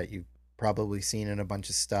actor that you've probably seen in a bunch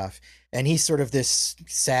of stuff. And he's sort of this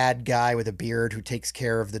sad guy with a beard who takes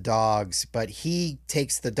care of the dogs, but he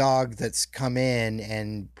takes the dog that's come in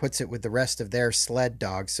and puts it with the rest of their sled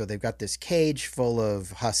dogs. So they've got this cage full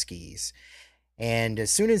of huskies. And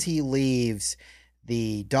as soon as he leaves,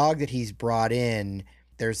 the dog that he's brought in,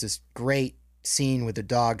 there's this great scene with the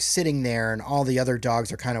dog sitting there, and all the other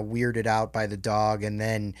dogs are kind of weirded out by the dog, and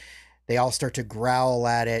then they all start to growl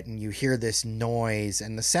at it, and you hear this noise.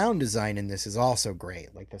 And the sound design in this is also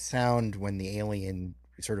great. Like the sound when the alien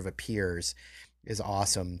sort of appears is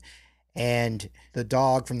awesome. And the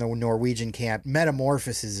dog from the Norwegian camp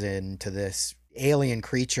metamorphoses into this alien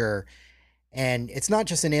creature. And it's not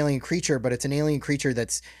just an alien creature, but it's an alien creature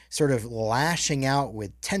that's sort of lashing out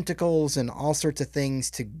with tentacles and all sorts of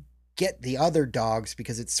things to get the other dogs,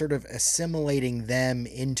 because it's sort of assimilating them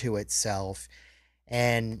into itself.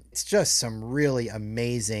 And it's just some really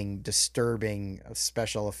amazing, disturbing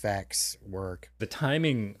special effects work. The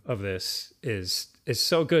timing of this is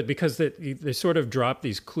so good because they sort of drop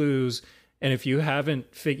these clues, and if you haven't,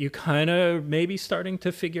 you kind of maybe starting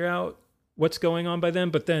to figure out what's going on by then,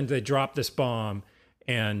 but then they drop this bomb,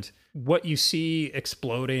 and what you see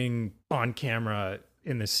exploding on camera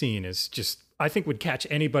in the scene is just, I think, would catch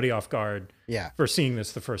anybody off guard for seeing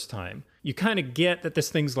this the first time. You kind of get that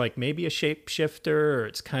this thing's like maybe a shapeshifter, or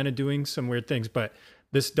it's kind of doing some weird things, but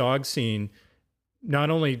this dog scene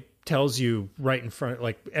not only tells you right in front,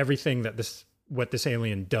 like everything that what this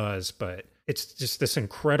alien does, but it's just this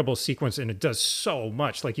incredible sequence, and it does so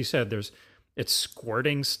much. Like you said, it's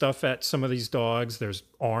squirting stuff at some of these dogs. There's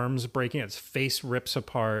arms breaking, its face rips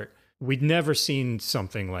apart. We'd never seen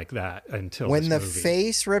something like that until when the movie.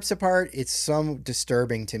 Face rips apart, it's so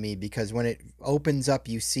disturbing to me, because when it opens up,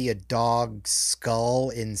 you see a dog's skull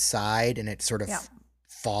inside, and it sort of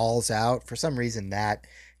falls out. For some reason, that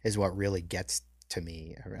is what really gets to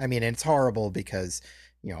me. I mean, it's horrible because,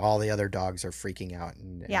 all the other dogs are freaking out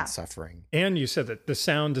and suffering. And you said that the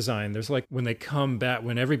sound design, there's like when they come back,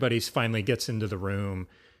 when everybody finally gets into the room,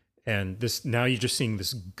 and now you're just seeing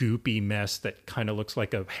this goopy mess that kind of looks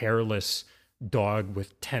like a hairless dog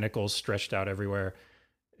with tentacles stretched out everywhere,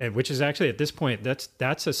 and which is actually, at this point,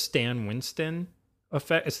 that's a Stan Winston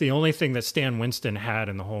effect. It's the only thing that Stan Winston had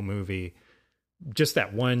in the whole movie. Just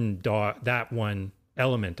that one dog, that one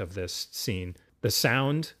element of this scene. The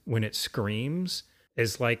sound when it screams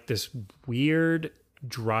is like this weird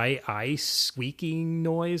dry ice squeaking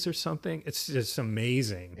noise or something. It's just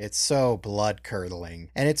amazing. It's so blood curdling.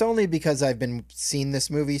 And it's only because I've seen this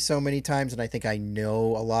movie so many times, and I think I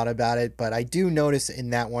know a lot about it. But I do notice in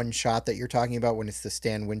that one shot that you're talking about, when it's the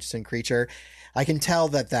Stan Winston creature, I can tell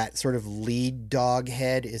that sort of lead dog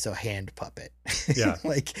head is a hand puppet. Yeah.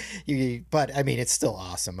 But I mean, it's still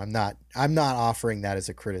awesome. I'm not offering that as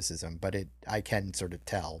a criticism, but I can sort of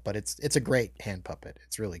tell. But it's a great hand puppet.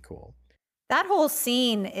 It's really cool. That whole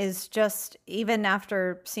scene is just, even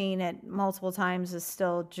after seeing it multiple times, is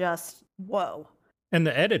still just whoa. And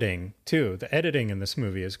the editing too. The editing in this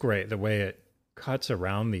movie is great. The way it cuts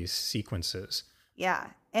around these sequences. Yeah.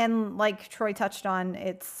 And like Troy touched on,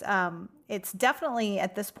 it's definitely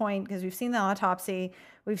at this point, because we've seen the autopsy,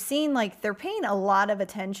 we've seen they're paying a lot of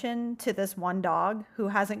attention to this one dog who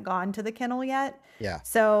hasn't gone to the kennel yet. Yeah.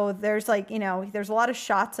 So there's there's a lot of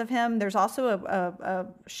shots of him. There's also a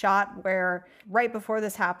shot where right before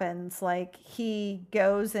this happens, he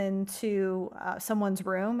goes into someone's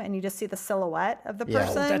room, and you just see the silhouette of the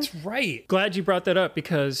person. Oh, that's right. Glad you brought that up,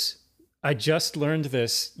 because I just learned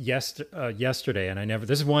this yesterday, and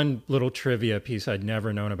this is one little trivia piece I'd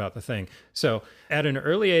never known about the thing. So at an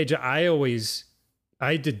early age, I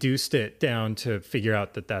deduced it down to figure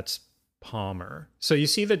out that that's Palmer. So you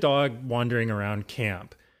see the dog wandering around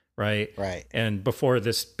camp, right? Right. And before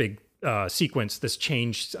this big sequence, this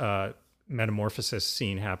changed metamorphosis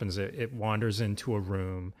scene happens, it wanders into a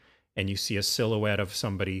room, and you see a silhouette of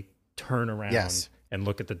somebody turn around. Yes. And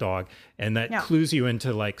look at the dog. And that clues you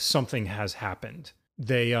into something has happened.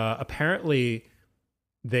 They apparently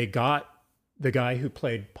they got the guy who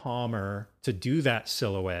played Palmer to do that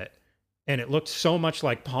silhouette And it looked so much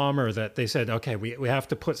like Palmer that they said, okay, we have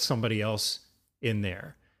to put somebody else in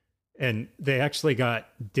there. And they actually got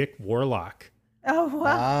Dick Warlock. Oh,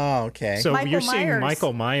 wow. Oh, okay. So Michael you're seeing Myers.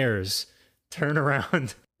 Michael Myers turn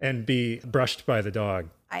around and be brushed by the dog.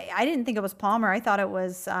 I didn't think it was Palmer. I thought it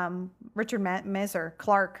was Richard Messer,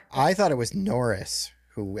 Clark. I thought it was Norris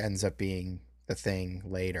who ends up being the Thing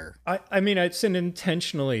later. I mean, it's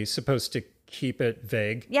intentionally supposed to keep it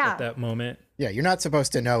vague Yeah. at that moment. Yeah, you're not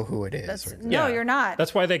supposed to know who it is. No, you're not.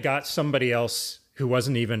 That's why they got somebody else who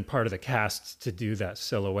wasn't even part of the cast to do that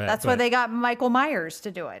silhouette. That's why they got Michael Myers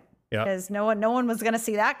to do it. Yeah. Because no one was going to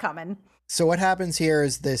see that coming. So what happens here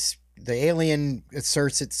is the alien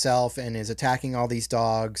asserts itself and is attacking all these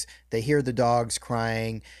dogs. They hear the dogs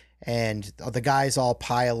crying, and the guys all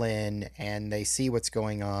pile in, and they see what's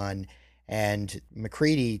going on. And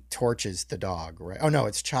MacReady torches the dog, right? Oh no,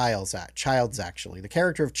 it's Childs actually. The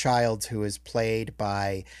character of Childs, who is played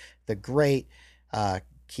by the great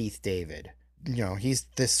Keith David. You know, he's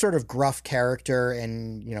this sort of gruff character,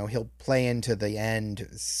 and you know he'll play into the end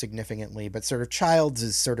significantly. But sort of Childs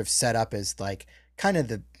is sort of set up as like kind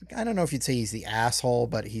of I don't know if you'd say he's the asshole,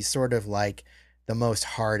 but he's sort of like the most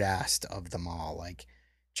hard-assed of them all. Like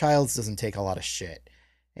Childs doesn't take a lot of shit.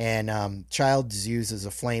 And Childs uses a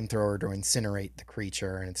flamethrower to incinerate the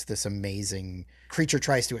creature, and it's this amazing creature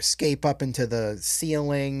tries to escape up into the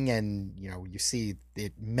ceiling, and you know you see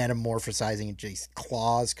it metamorphosizing into these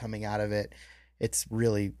claws coming out of it. It's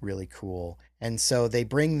really, really cool. And so they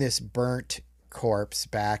bring this burnt corpse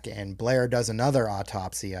back, and Blair does another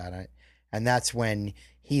autopsy on it, and that's when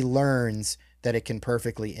he learns that it can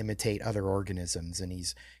perfectly imitate other organisms, and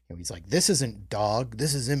he's like, this isn't dog,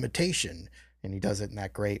 this is imitation. And he does it in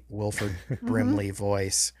that great Wilford Brimley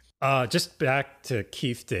voice. Just back to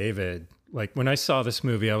Keith David. Like when I saw this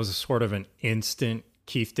movie, I was a sort of an instant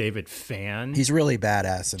Keith David fan. He's really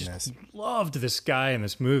badass in this. Loved this guy in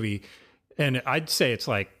this movie. And I'd say it's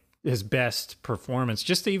like his best performance,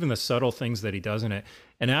 just even the subtle things that he does in it.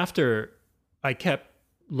 And after I kept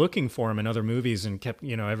looking for him in other movies and kept,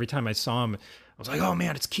 every time I saw him, I was like, oh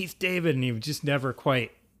man, it's Keith David. And he just never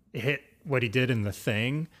quite hit what he did in The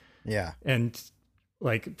Thing. Yeah. And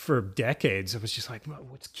like for decades, it was just like,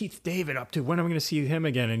 what's Keith David up to? When am I going to see him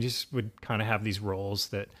again? And just would kind of have these roles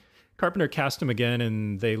that Carpenter cast him again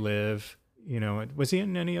in They Live. Was he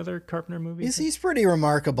in any other Carpenter movies? He's pretty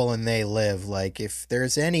remarkable in They Live. Like if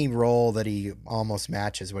there's any role that he almost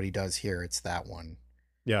matches what he does here, it's that one.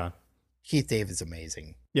 Yeah. Keith David's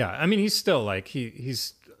amazing. Yeah. I mean, he's still like,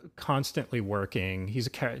 he's constantly working. He's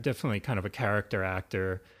definitely kind of a character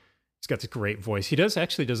actor. He's got this great voice. He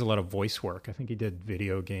actually does a lot of voice work. I think he did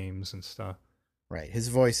video games and stuff. Right. His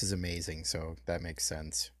voice is amazing, so that makes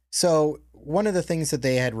sense. So one of the things that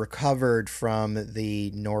they had recovered from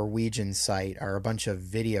the Norwegian site are a bunch of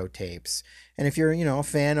videotapes. And if you're, a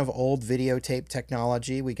fan of old videotape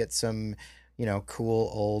technology, we get some,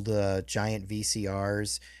 cool old giant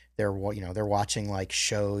VCRs. They're watching like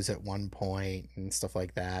shows at one point and stuff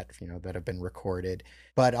like that, that have been recorded.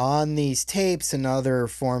 But on these tapes and other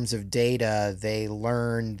forms of data, they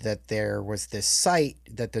learned that there was this site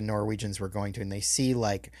that the Norwegians were going to, and they see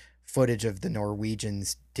like footage of the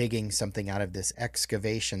Norwegians digging something out of this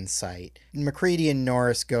excavation site. MacReady and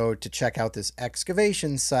Norris go to check out this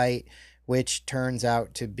excavation site, which turns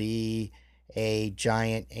out to be a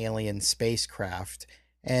giant alien spacecraft.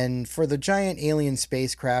 And for the giant alien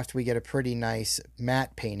spacecraft, we get a pretty nice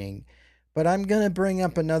matte painting. But I'm going to bring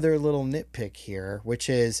up another little nitpick here, which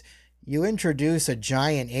is you introduce a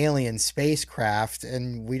giant alien spacecraft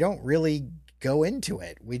and we don't really go into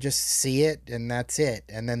it. We just see it and that's it.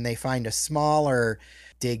 And then they find a smaller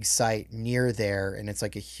dig site near there, and it's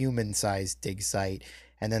like a human-sized dig site.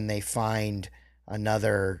 And then they find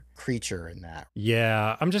another creature in that.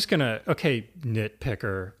 Yeah, I'm just gonna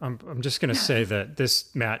nitpicker. I'm just gonna say that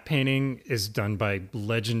this matte painting is done by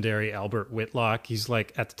legendary Albert Whitlock. He's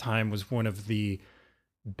like at the time was one of the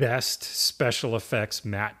best special effects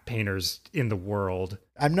matte painters in the world.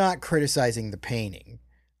 I'm not criticizing the painting.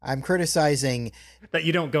 I'm criticizing that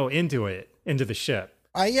you don't go into the ship.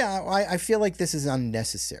 I feel like this is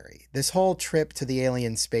unnecessary. This whole trip to the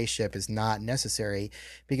alien spaceship is not necessary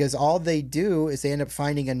because all they do is they end up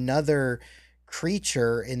finding another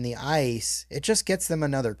creature in the ice. It just gets them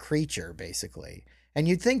another creature, basically. And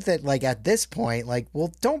you'd think that, like, at this point, like,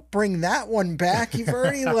 well, don't bring that one back. You've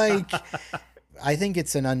already, like... I think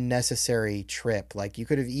it's an unnecessary trip. Like, you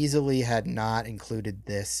could have easily had not included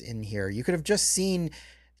this in here. You could have just seen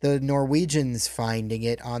the Norwegians finding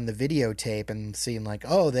it on the videotape and seeing like,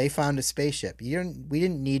 oh, they found a spaceship. We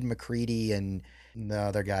didn't need MacReady and the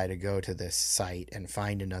other guy to go to this site and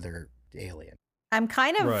find another alien. I'm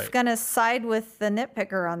kind of Right. going to side with the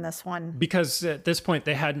nitpicker on this one. Because at this point,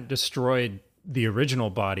 they hadn't destroyed the original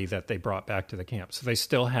body that they brought back to the camp. So they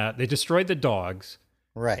destroyed the dogs.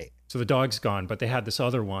 Right. So the dog's gone, but they had this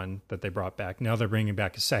other one that they brought back. Now they're bringing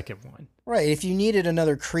back a second one. Right. If you needed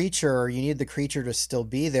another creature or you need the creature to still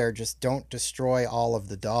be there, just don't destroy all of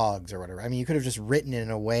the dogs or whatever. I mean, you could have just written it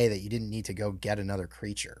in a way that you didn't need to go get another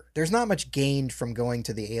creature. There's not much gained from going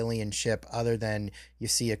to the alien ship other than you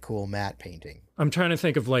see a cool matte painting. I'm trying to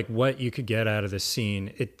think of like what you could get out of this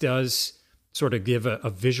scene. It does sort of give a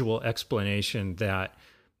visual explanation that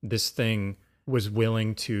this thing was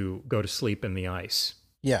willing to go to sleep in the ice.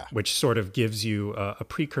 Yeah. Which sort of gives you a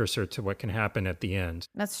precursor to what can happen at the end.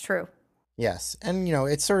 That's true. Yes. And,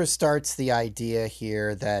 it sort of starts the idea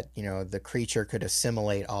here that, the creature could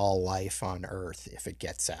assimilate all life on Earth if it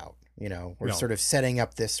gets out. We're sort of setting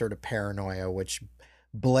up this sort of paranoia, which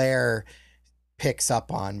Blair picks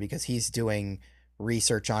up on because he's doing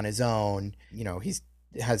research on his own. He's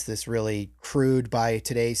has this really crude by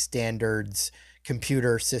today's standards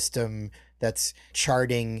computer system that's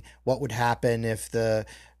charting what would happen if the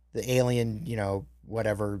alien,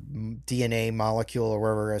 whatever DNA molecule or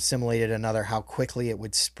whatever assimilated another, how quickly it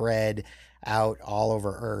would spread out all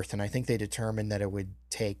over Earth. And I think they determined that it would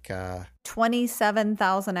take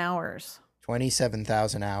 27,000 hours.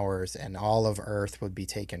 27,000 hours and all of Earth would be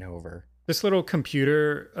taken over. This little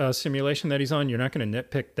computer simulation that he's on, you're not going to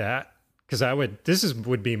nitpick that? Because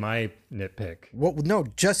would be my nitpick. Well, no,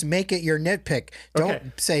 just make it your nitpick.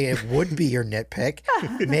 Don't say it would be your nitpick.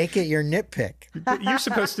 Make it your nitpick. But you're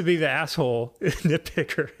supposed to be the asshole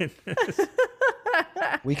nitpicker in this.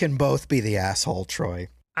 We can both be the asshole, Troy.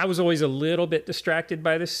 I was always a little bit distracted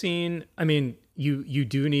by this scene. I mean, you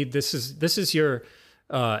do need this is your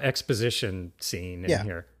exposition scene in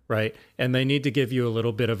here, right? And they need to give you a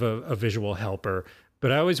little bit of a visual helper.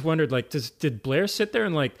 But I always wondered, like, did Blair sit there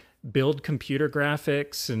and like build computer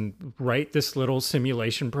graphics and write this little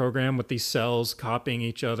simulation program with these cells copying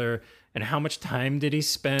each other? And how much time did he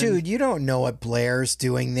spend? Dude, you don't know what Blair's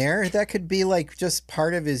doing there. That could be like just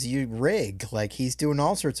part of his rig. Like he's doing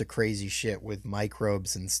all sorts of crazy shit with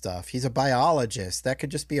microbes and stuff. He's a biologist. That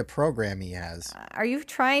could just be a program he has. Are you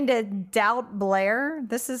trying to doubt Blair?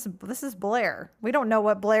 This is Blair. We don't know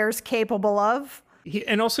what Blair's capable of.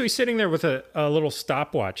 And also he's sitting there with a little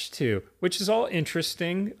stopwatch too, which is all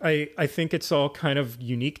interesting. I think it's all kind of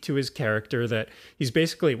unique to his character that he's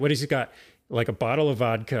basically, what has he got? Like a bottle of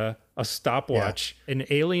vodka, a stopwatch, an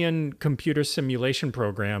alien computer simulation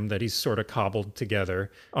program that he's sort of cobbled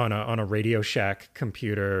together on a Radio Shack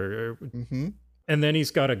computer. Mm-hmm. And then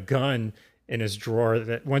he's got a gun in his drawer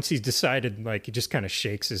that once he's decided, like he just kind of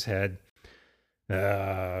shakes his head.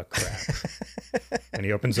 Crap. And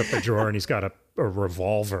he opens up the drawer and he's got a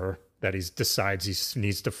revolver that he decides he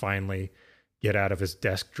needs to finally get out of his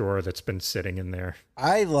desk drawer that's been sitting in there.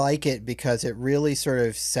 I like it because it really sort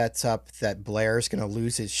of sets up that Blair's going to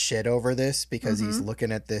lose his shit over this because he's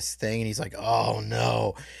looking at this thing and he's like, oh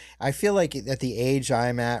no. I feel like at the age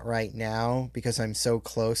I'm at right now, because I'm so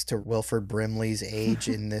close to Wilford Brimley's age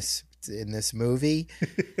in this movie,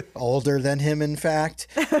 older than him, in fact,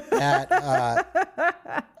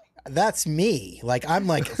 that's me. Like, I'm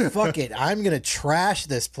like, fuck it. I'm going to trash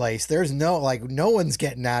this place. There's no one's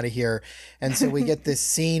getting out of here. And so we get this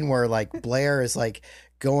scene where like Blair is like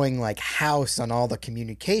going like house on all the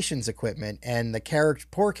communications equipment, and the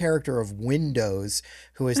poor character of Windows,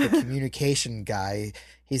 who is the communication guy.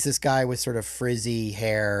 He's this guy with sort of frizzy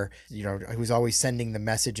hair, who's always sending the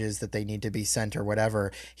messages that they need to be sent or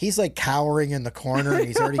whatever. He's like cowering in the corner and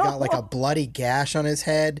he's already got like a bloody gash on his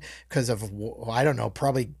head because of, I don't know,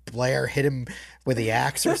 probably Blair hit him with the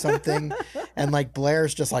axe or something. And like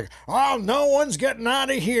Blair's just like, oh, no one's getting out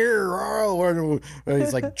of here. Oh,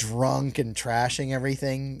 he's like drunk and trashing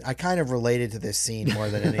everything. I kind of related to this scene more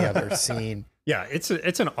than any other scene. Yeah, it's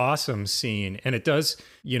an awesome scene, and it does,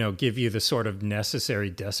 give you the sort of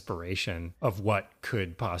necessary desperation of what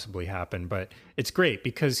could possibly happen. But it's great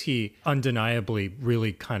because he undeniably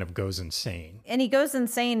really kind of goes insane. And he goes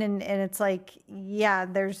insane, and it's like, yeah,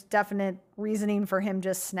 there's definite reasoning for him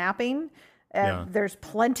just snapping. There's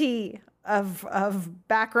plenty of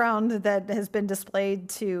background that has been displayed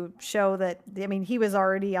to show that, I mean, he was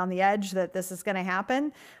already on the edge that this is going to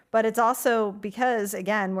happen. But it's also because,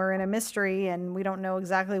 again, we're in a mystery and we don't know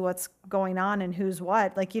exactly what's going on and who's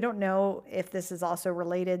what. Like, you don't know if this is also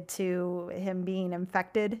related to him being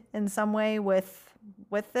infected in some way with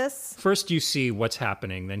this. First you see what's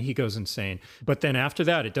happening, then he goes insane. But then after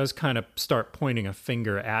that, it does kind of start pointing a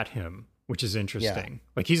finger at him, which is interesting. Yeah.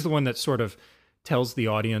 Like, he's the one that sort of tells the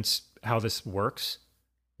audience how this works.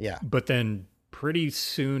 Yeah. But then pretty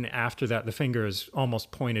soon after that, the finger is almost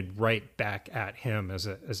pointed right back at him as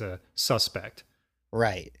a suspect.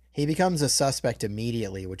 Right. He becomes a suspect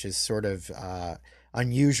immediately, which is sort of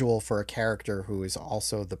unusual for a character who is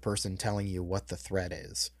also the person telling you what the threat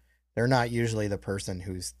is. They're not usually the person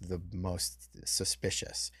who's the most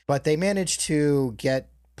suspicious. But they manage to get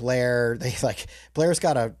Blair. Blair's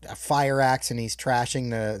got a fire axe and he's trashing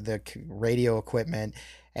the radio equipment,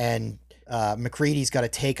 and MacReady's got to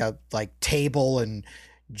take a table and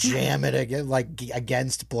jam it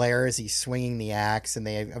against Blair as he's swinging the axe, and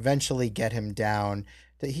they eventually get him down.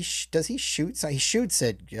 Does he shoot? He shoots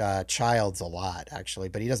at Childs a lot, actually,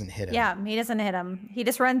 but he doesn't hit him. Yeah, he doesn't hit him. He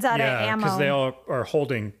just runs out of ammo. Because they all are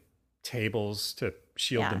holding tables to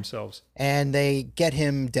shield themselves. And they get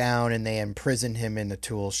him down and they imprison him in the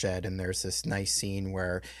tool shed. And there's this nice scene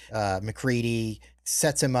where MacReady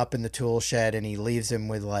sets him up in the tool shed and he leaves him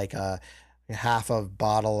with like a half a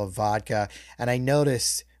bottle of vodka. And I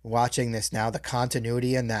noticed watching this now, the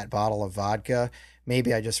continuity in that bottle of vodka.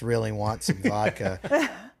 Maybe I just really want some vodka.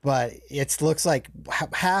 But it looks like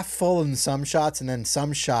half full in some shots, and then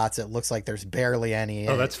some shots it looks like there's barely any in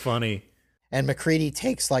Oh, that's funny. And MacReady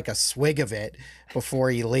takes like a swig of it before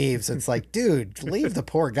he leaves. It's like, dude, leave the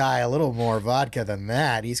poor guy a little more vodka than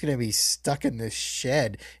that. He's going to be stuck in this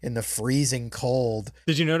shed in the freezing cold.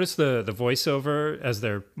 Did you notice the voiceover as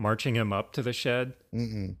they're marching him up to the shed?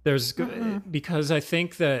 Mm-mm. Because I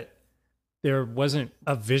think that there wasn't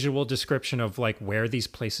a visual description of like where these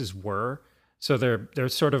places were. So they're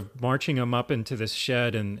sort of marching him up into this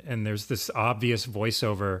shed, and there's this obvious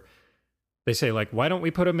voiceover. They say, like, why don't we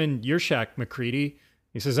put him in your shack, MacReady?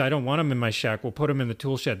 He says, I don't want him in my shack. We'll put him in the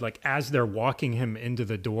tool shed. Like, as they're walking him into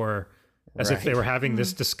the door, as if they were having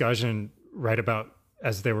this discussion right about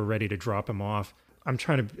as they were ready to drop him off. I'm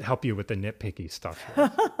trying to help you with the nitpicky stuff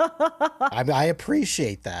here. I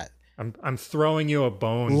appreciate that. I'm throwing you a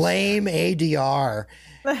bone. Lame ADR.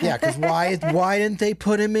 Yeah, because why didn't they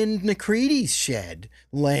put him in MacReady's shed?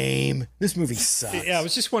 Lame. This movie sucks. Yeah, it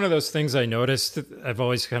was just one of those things I noticed. I've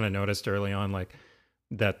always kind of noticed early on, like,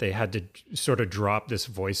 that they had to sort of drop this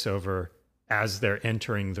voiceover as they're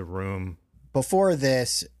entering the room. Before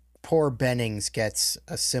this, poor Bennings gets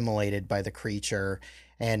assimilated by the creature,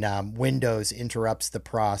 and Windows interrupts the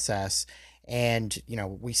process. And,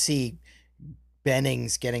 we see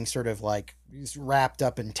Bennings getting sort of like wrapped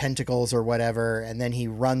up in tentacles or whatever, and then he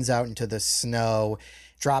runs out into the snow,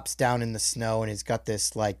 drops down in the snow, and he's got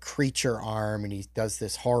this like creature arm, and he does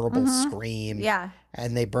this horrible scream. Yeah.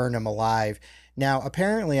 And they burn him alive. Now,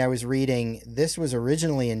 apparently, I was reading this was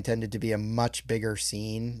originally intended to be a much bigger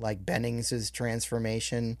scene, like Bennings's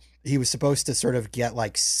transformation. He was supposed to sort of get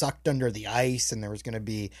like sucked under the ice, and there was going to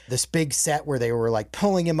be this big set where they were like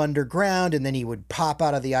pulling him underground, and then he would pop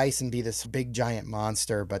out of the ice and be this big giant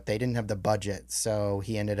monster, but they didn't have the budget, so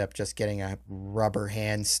he ended up just getting a rubber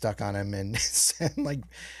hand stuck on him and like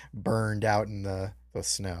burned out in the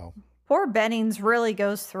snow. Poor Bennings really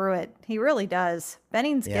goes through it. He really does.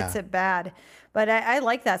 Bennings gets it bad. But I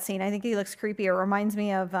like that scene. I think he looks creepy. It reminds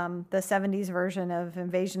me of the 70s version of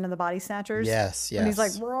Invasion of the Body Snatchers. Yes. And he's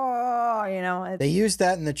like, raw, They used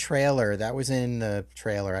that in the trailer. That was in the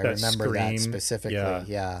trailer. I remember scream, that specifically.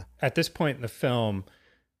 Yeah. At this point in the film,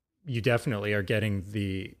 you definitely are getting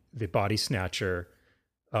the body snatcher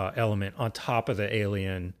element on top of the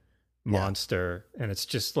alien monster, and it's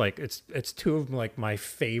just like it's two of like my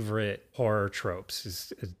favorite horror tropes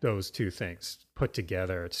is those two things put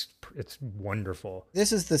together. It's wonderful.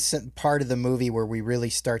 This is the part of the movie where we really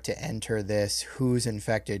start to enter this who's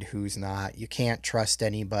infected, who's not. You can't trust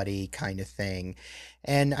anybody kind of thing.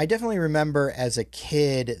 And I definitely remember as a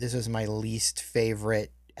kid, this was my least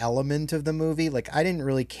favorite element of the movie. Like, I didn't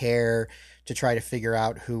really care to try to figure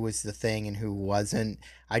out who was the thing and who wasn't.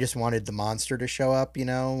 I just wanted the monster to show up,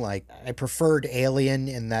 like I preferred Alien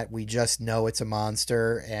in that we just know it's a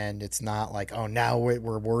monster, and it's not like, oh, now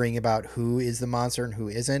we're worrying about who is the monster and who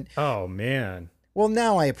isn't. Oh man. Well,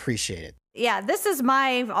 now I appreciate it. Yeah, this is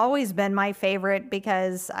always been my favorite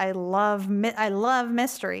because I love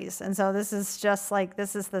mysteries. And so this is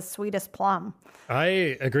the sweetest plum.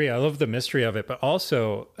 I agree. I love the mystery of it, but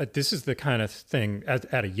also this is the kind of thing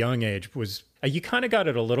at a young age was you kind of got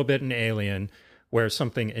it a little bit in Alien, where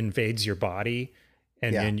something invades your body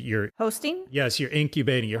and then you're hosting. Yes, you're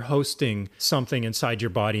incubating, you're hosting something inside your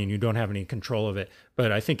body and you don't have any control of it.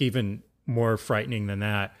 But I think even more frightening than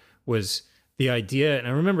that was the idea, and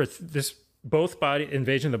I remember this both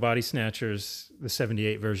Invasion of the Body Snatchers, the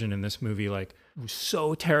 78 version, in this movie, like, it was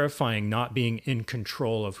so terrifying not being in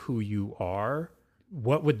control of who you are.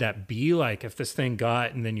 What would that be like if this thing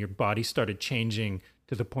got and then your body started changing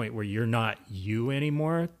to the point where you're not you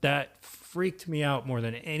anymore, that freaked me out more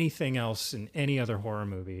than anything else in any other horror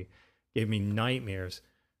movie. Gave me nightmares.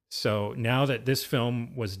 So now that this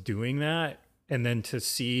film was doing that, and then to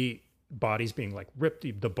see bodies being like ripped,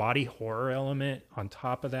 the body horror element on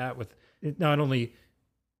top of that, with it not only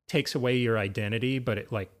takes away your identity, but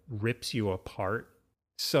it like rips you apart.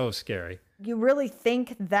 So scary. You really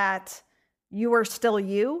think that you are still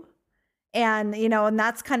you? And, and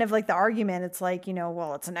that's kind of like the argument. It's like,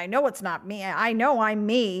 well, I know it's not me. I know I'm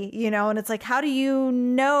me, and it's like, how do you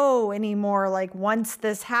know anymore? Like once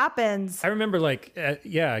this happens. I remember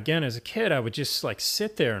again, as a kid, I would just like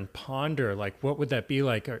sit there and ponder, like, what would that be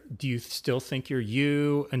like? Or do you still think you're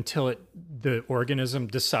you until the organism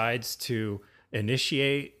decides to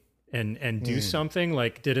initiate and do something?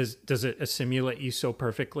 Like, does it assimilate you so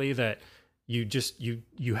perfectly that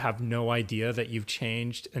you have no idea that you've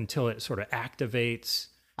changed until it sort of activates?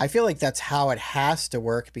 I feel like that's how it has to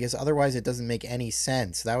work, because otherwise it doesn't make any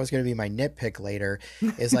sense. That was going to be my nitpick later,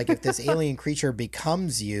 is like, if this alien creature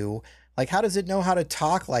becomes you, like, how does it know how to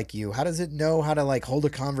talk like you? How does it know how to like hold a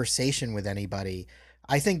conversation with anybody?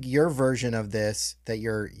 I think your version of this that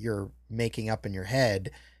you're making up in your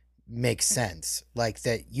head makes sense. Like,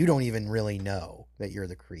 that you don't even really know that you're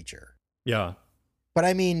the creature. Yeah. But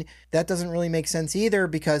I mean, that doesn't really make sense either,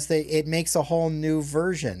 because it makes a whole new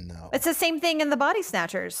version, though. It's the same thing in the Body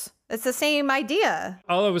Snatchers. It's the same idea.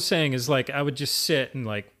 All I was saying is, like, I would just sit and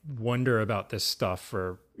like wonder about this stuff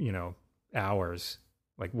for, hours.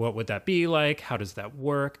 Like, what would that be like? How does that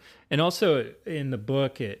work? And also in the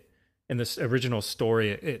book, in this original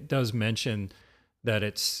story, it does mention that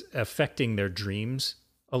it's affecting their dreams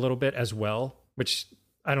a little bit as well, which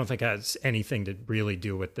I don't think has anything to really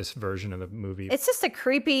do with this version of the movie. It's just a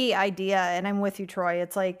creepy idea, and I'm with you, Troy.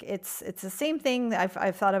 It's like it's the same thing that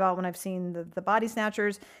I've thought about when I've seen the Body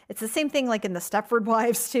Snatchers. It's the same thing like in the Stepford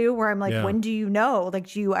Wives too, where I'm like, when do you know?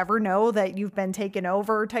 Like, do you ever know that you've been taken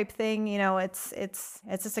over? Type thing. It's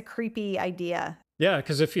just a creepy idea. Yeah,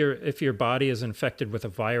 because if your body is infected with a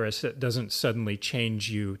virus, it doesn't suddenly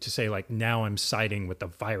change you to say, like, now I'm siding with the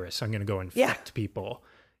virus, I'm going to go infect people.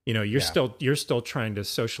 You're still trying to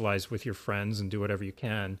socialize with your friends and do whatever you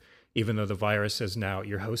can, even though the virus is now,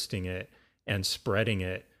 you're hosting it and spreading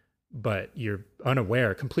it, but you're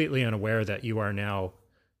completely unaware that you are now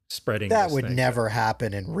spreading that this would thing. never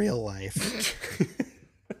happen in real life.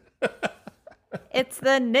 It's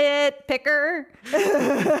the nitpicker.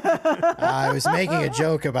 I was making a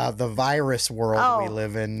joke about the virus world we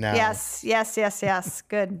live in now. Yes.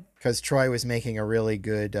 Good. Because Troy was making a really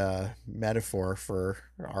good metaphor for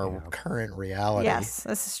our current reality. Yes,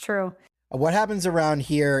 this is true. What happens around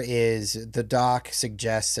here is the doc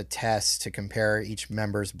suggests a test to compare each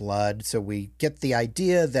member's blood. So we get the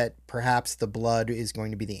idea that perhaps the blood is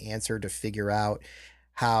going to be the answer to figure out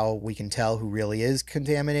how we can tell who really is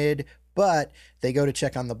contaminated. But they go to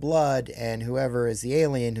check on the blood, and whoever is the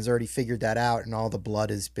alien has already figured that out, and all the blood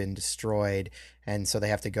has been destroyed. And so they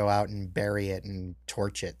have to go out and bury it and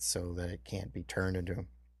torch it so that it can't be turned into.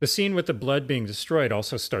 The scene with the blood being destroyed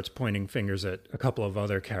also starts pointing fingers at a couple of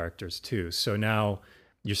other characters too. So now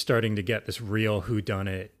you're starting to get this real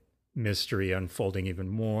whodunit mystery unfolding even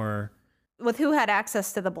more. With who had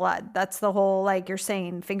access to the blood. That's the whole, like you're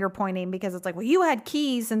saying, finger pointing, because it's like, well, you had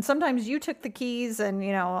keys and sometimes you took the keys and,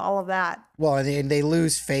 all of that. Well, and they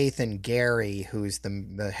lose faith in Gary, who's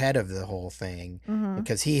the head of the whole thing,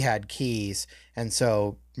 because he had keys. And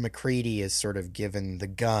so MacReady is sort of given the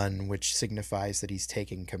gun, which signifies that he's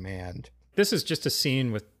taking command. This is just a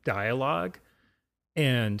scene with dialogue,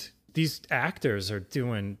 and these actors are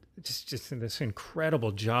doing just this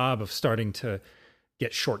incredible job of starting to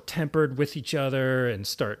get short-tempered with each other and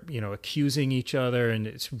start, accusing each other. And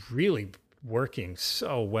it's really working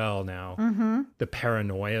so well now. The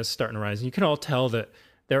paranoia is starting to rise. And you can all tell that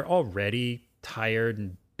they're already tired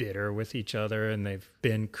and bitter with each other, and they've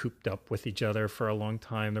been cooped up with each other for a long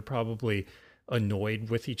time. They're probably annoyed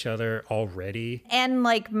with each other already. And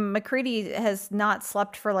like MacReady has not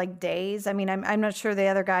slept for like days. I mean, I'm not sure the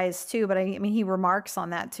other guys too, but I mean, he remarks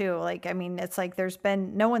on that too. Like, I mean, it's like there's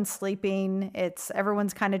been no one sleeping.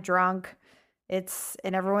 Everyone's kind of drunk.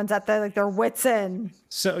 And everyone's at their wits end.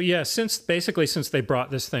 So yeah, since they brought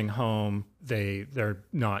this thing home, they're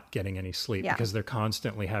not getting any sleep because they're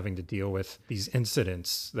constantly having to deal with these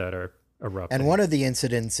incidents that are erupting. And one of the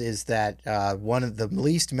incidents is that one of the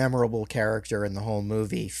least memorable character in the whole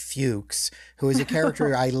movie, Fuchs, who is a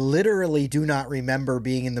character I literally do not remember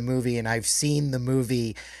being in the movie, and I've seen the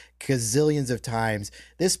movie gazillions of times.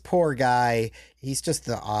 This poor guy, he's just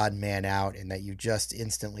the odd man out in that you just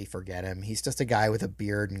instantly forget him. He's just a guy with a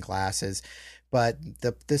beard and glasses. But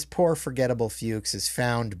this poor forgettable Fuchs is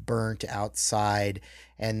found burnt outside,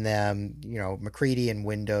 and then, MacReady and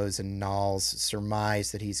Windows and Knowles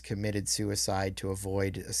surmise that he's committed suicide to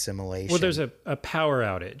avoid assimilation. Well, there's a power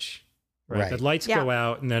outage, right? Right. The lights Yeah. go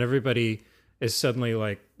out, and then everybody is suddenly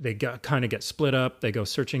like, they kind of get split up. They go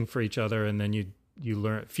searching for each other, and then you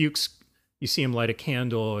learn Fuchs, you see him light a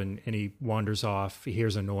candle, and he wanders off. He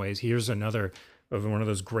hears a noise. He hears another of one of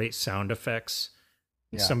those great sound effects.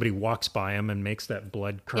 Yeah. Somebody walks by him and makes that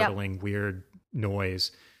blood-curdling weird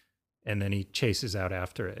noise, and then he chases out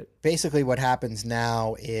after it. Basically, what happens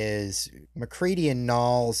now is MacReady and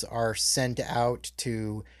Knowles are sent out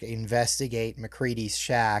to investigate MacReady's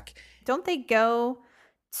shack. Don't they go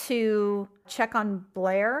to check on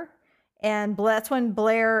Blair? And that's when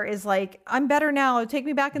Blair is like, I'm better now. Take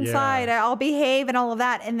me back inside. Yeah. I'll behave and all of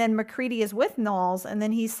that. And then MacReady is with Knowles. And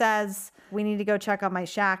then he says, we need to go check on my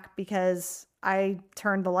shack because I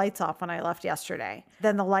turned the lights off when I left yesterday.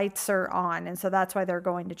 Then the lights are on. And so that's why they're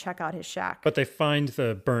going to check out his shack. But they find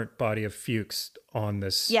the burnt body of Fuchs on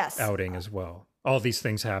this Yes. outing as well. All these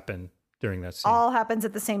things happen during that scene. All happens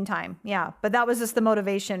at the same time. Yeah. But that was just the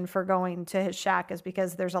motivation for going to his shack, is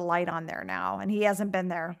because there's a light on there now and he hasn't been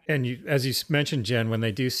there. And as you mentioned, Jen, when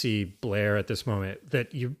they do see Blair at this moment,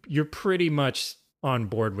 that you're pretty much on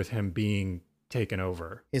board with him being taken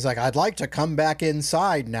over. He's like, I'd like to come back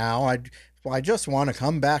inside now. I just want to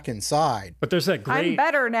come back inside. But there's that I'm great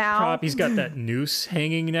better now. prop. He's got that noose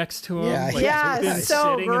hanging next to him. Yeah, Like, yeah, he's been it's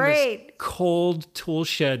so sitting in this great. cold tool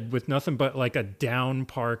shed with nothing but like a down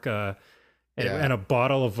parka and a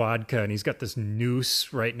bottle of vodka, and he's got this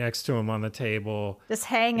noose right next to him on the table. Just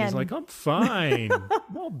hanging. He's like, I'm fine.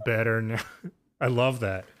 I'm all better now. I love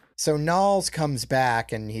that. So Knowles comes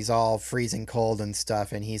back and he's all freezing cold and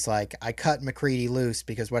stuff. And he's like, I cut MacReady loose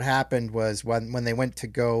because what happened was when they went to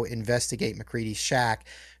go investigate MacReady's shack,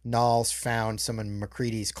 Knowles found some of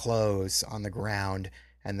MacReady's clothes on the ground,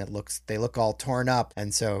 and they look all torn up.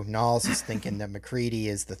 And so Knowles is thinking that MacReady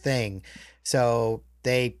is the thing. So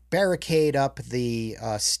they barricade up the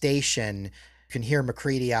station. You can hear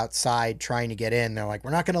MacReady outside trying to get in. They're like,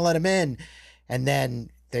 we're not going to let him in. And then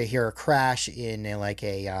they hear a crash in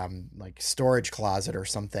a storage closet or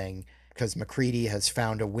something, because MacReady has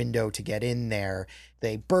found a window to get in there.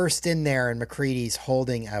 They burst in there, and MacReady's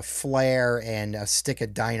holding a flare and a stick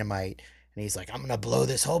of dynamite. And he's like, I'm going to blow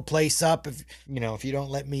this whole place up if you don't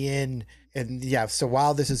let me in. And yeah, so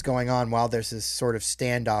while this is going on, while there's this sort of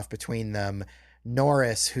standoff between them,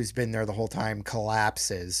 Norris, who's been there the whole time,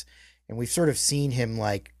 collapses. And we've sort of seen him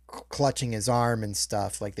like clutching his arm and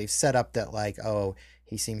stuff. Like they've set up that like, oh,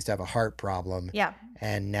 he seems to have a heart problem. Yeah.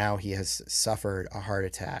 And now he has suffered a heart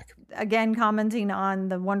attack. Again, commenting on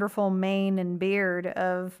the wonderful mane and beard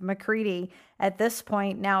of MacReady. At this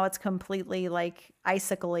point, now it's completely like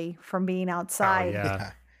icicle-y from being outside. Oh,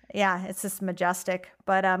 yeah. Yeah, it's just majestic.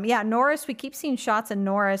 But Norris, we keep seeing shots of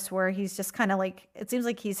Norris where he's just kind of like, it seems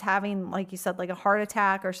like he's having, like you said, like a heart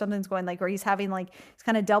attack or something's going, like where he's having like, he's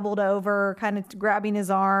kind of doubled over, kind of grabbing his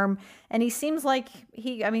arm. And he seems like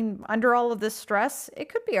under all of this stress, it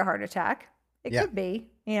could be a heart attack. It could be,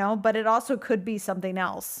 but it also could be something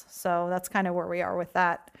else. So that's kind of where we are with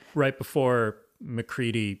that. Right before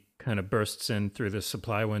MacReady kind of bursts in through the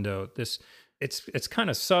supply window, it's kind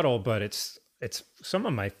of subtle, but it's some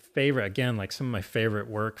of my favorite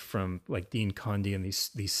work from like Dean Cundey and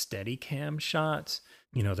these steady cam shots.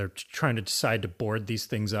 They're trying to decide to board these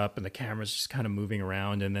things up and the camera's just kind of moving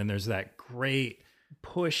around. And then there's that great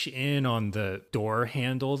push in on the door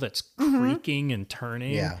handle that's creaking and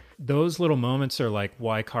turning. Yeah. Those little moments are like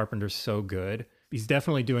why Carpenter's so good. He's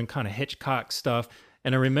definitely doing kind of Hitchcock stuff.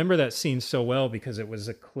 And I remember that scene so well because it was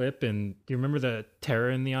a clip in, do you remember the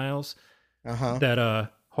Terror in the Aisles? Uh-huh. That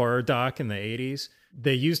horror doc in the 80s.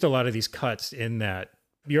 They used a lot of these cuts in that.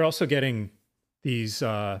 You're also getting these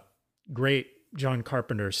great John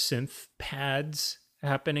Carpenter synth pads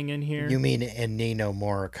happening in here. You mean Ennio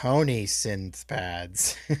Morricone synth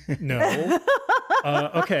pads? No.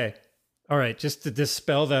 Okay. All right. Just to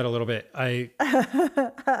dispel that a little bit, I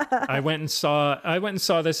went and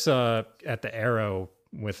saw this at the Arrow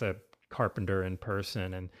with a Carpenter in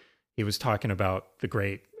person, and he was talking about the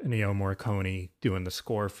great Ennio Morricone doing the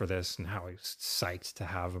score for this and how he was psyched to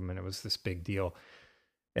have him, and it was this big deal.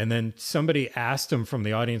 And then somebody asked him from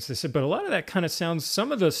the audience, they said, but a lot of that kind of sounds,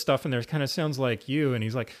 some of the stuff in there kind of sounds like you. And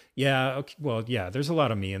he's like, yeah, okay, well, yeah, there's a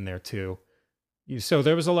lot of me in there too. So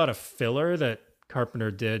there was a lot of filler that Carpenter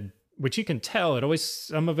did, which you can tell,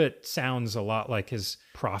 some of it sounds a lot like his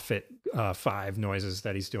Prophet 5 noises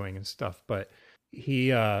that he's doing and stuff. But he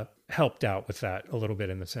helped out with that a little bit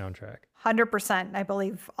in the soundtrack. 100%, I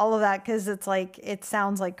believe all of that, because it's like, it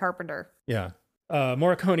sounds like Carpenter. Yeah.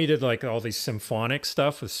 Morricone did like all these symphonic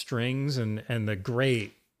stuff with strings and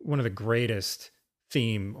one of the greatest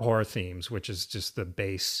horror themes, which is just the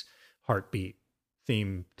bass heartbeat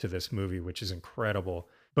theme to this movie, which is incredible.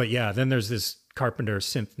 But yeah, then there's this Carpenter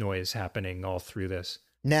synth noise happening all through this.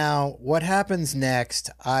 Now, what happens next,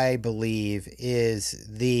 I believe, is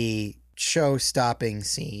the show-stopping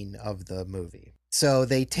scene of the movie. So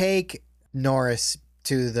they take Norris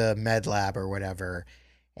to the med lab or whatever,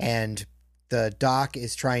 and the doc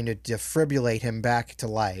is trying to defibrillate him back to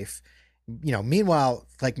life. Meanwhile,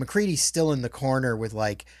 like, MacReady's still in the corner with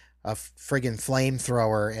like a friggin'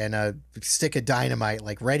 flamethrower and a stick of dynamite,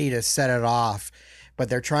 like ready to set it off. But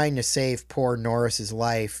they're trying to save poor Norris's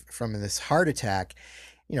life from this heart attack.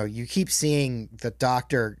 You keep seeing the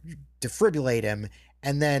doctor defibrillate him,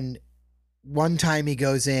 and then one time he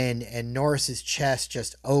goes in and Norris's chest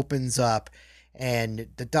just opens up and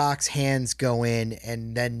the doc's hands go in,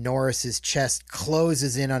 and then Norris's chest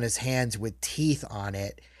closes in on his hands with teeth on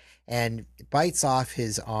it and bites off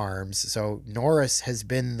his arms. So Norris has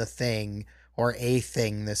been the thing, or a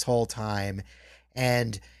thing, this whole time,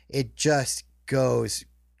 and it just goes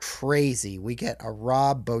crazy. We get a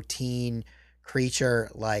Rob Bottin creature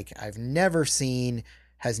like I've never seen,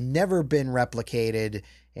 has never been replicated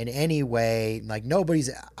in any way. Like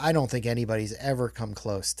I don't think anybody's ever come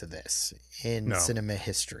close to this in cinema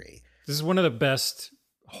history. This is one of the best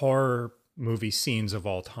horror movie scenes of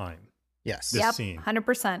all time. Yes. This scene.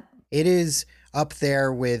 100%. It is up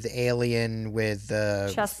there with Alien, with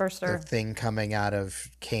the chestburster, the thing coming out of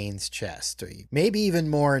Kane's chest. Maybe even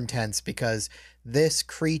more intense, because this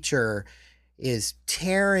creature is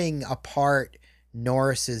tearing apart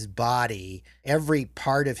Norris's body. Every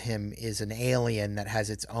part of him is an alien that has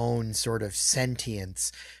its own sort of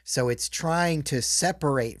sentience. So it's trying to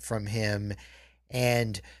separate from him,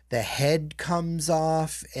 and the head comes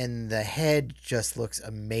off, and the head just looks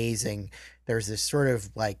amazing. There's this sort of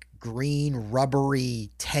like green rubbery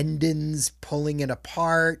tendons pulling it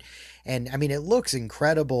apart. And I mean, it looks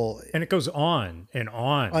incredible. And it goes on and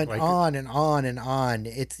on. And on and on and on.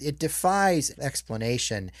 It defies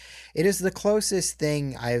explanation. It is the closest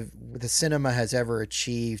thing the cinema has ever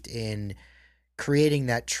achieved in creating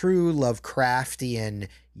that true Lovecraftian,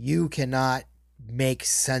 you cannot make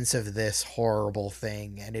sense of this horrible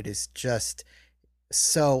thing. And it is just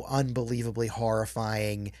so unbelievably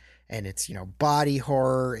horrifying. And it's, body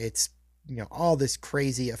horror. It's, all this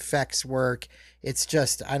crazy effects work. It's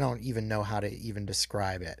just, I don't even know how to even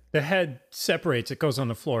describe it. The head separates, it goes on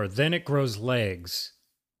the floor. Then it grows legs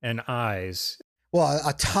and eyes. Well,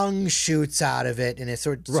 a tongue shoots out of it, and it's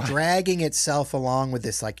sort of dragging itself along with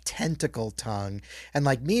this like tentacle tongue. And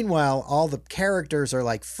like, meanwhile, all the characters are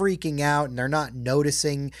like freaking out, and they're not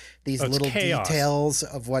noticing these little details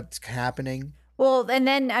of what's happening. Well, and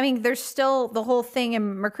then, I mean, there's still the whole thing,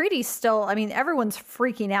 and MacReady's still, I mean, everyone's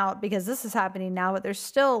freaking out because this is happening now, but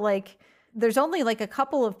there's only like a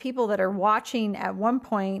couple of people that are watching at one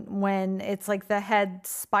point when it's like the head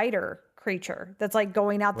spider creature that's like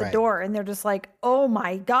going out the door, and they're just like, oh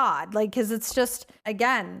my God. Like, cause it's just,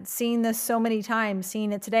 again, seeing this so many times,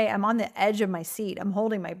 seeing it today, I'm on the edge of my seat. I'm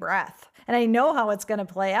holding my breath. And I know how it's going to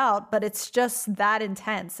play out, but it's just that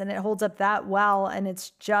intense, and it holds up that well. And it's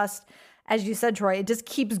just, as you said, Troy, it just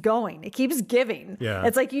keeps going. It keeps giving. Yeah.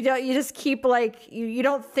 It's like you just keep like, you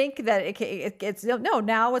don't think that it's, no,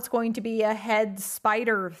 now it's going to be a head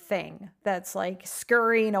spider thing that's like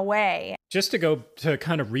scurrying away. Just to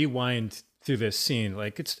kind of rewind through this scene,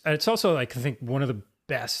 like it's also like, I think one of the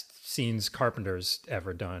best scenes Carpenter's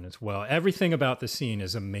ever done as well. Everything about the scene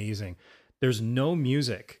is amazing. There's no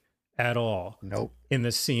music at all. Nope. In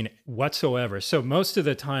this scene whatsoever. So most of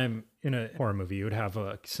the time in a horror movie, you would have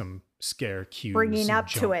some scare cues. Bringing up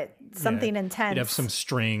to it, something intense. You'd have some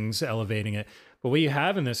strings elevating it. But what you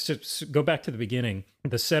have in this, just go back to the beginning,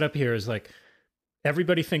 the setup here is like,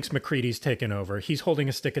 everybody thinks MacReady's taken over. He's holding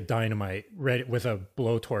a stick of dynamite ready with a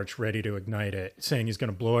blowtorch ready to ignite it, saying he's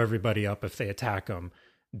going to blow everybody up if they attack him.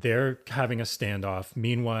 They're having a standoff.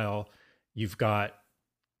 Meanwhile, you've got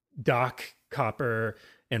Doc, Copper,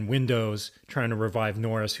 and Windows trying to revive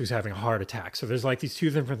Norris, who's having a heart attack. So there's like these two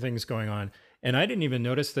different things going on. And I didn't even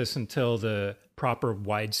notice this until the proper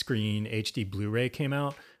widescreen HD Blu-ray came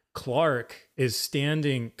out. Clark is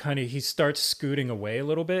standing he starts scooting away a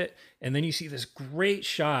little bit. And then you see this great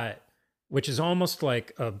shot, which is almost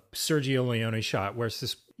like a Sergio Leone shot, where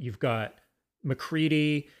you've got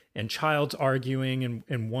MacReady and Childs arguing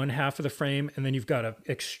in one half of the frame. And then you've got an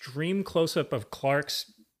extreme close-up of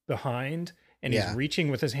Clark's behind, and he's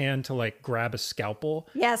reaching with his hand to like grab a scalpel.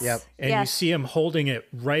 Yes. Yep. And you see him holding it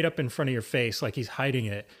right up in front of your face, like he's hiding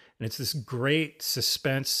it. And it's this great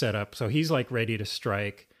suspense setup. So he's like ready to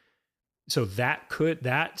strike. So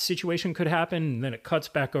that situation could happen. And then it cuts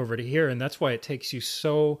back over to here. And that's why it takes you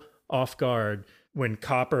so off guard when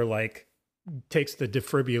Copper like takes the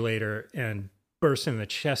defibrillator and bursts in, the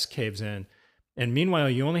chest caves in. And meanwhile,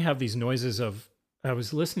 you only have these noises of, I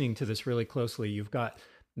was listening to this really closely. You've got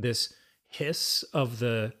this hiss of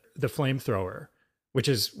the flamethrower, which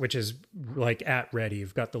is like at ready.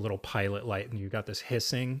 You've got the little pilot light and you've got this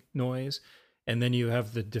hissing noise. And then you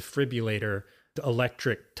have the defibrillator, the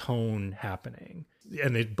electric tone happening.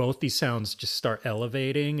 And both these sounds just start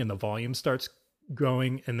elevating and the volume starts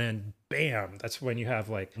going. And then bam, that's when you have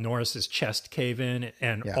like Norris's chest cave in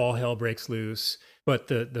and all hell breaks loose. But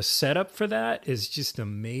the setup for that is just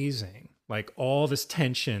amazing. Like all this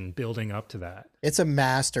tension building up to that. It's a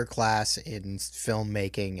master class in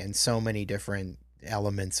filmmaking and so many different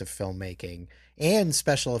elements of filmmaking and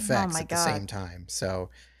special effects at the same time.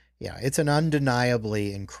 So yeah, it's an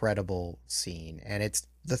undeniably incredible scene. And it's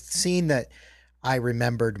the scene that I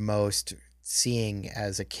remembered most seeing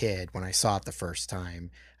as a kid when I saw it the first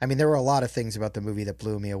time. I mean, there were a lot of things about the movie that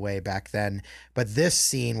blew me away back then, but this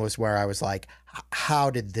scene was where I was like, how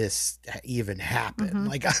did this even happen? Mm-hmm.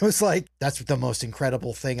 Like, I was like, that's the most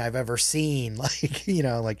incredible thing I've ever seen. Like, you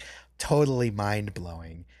know, like totally mind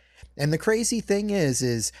blowing. And the crazy thing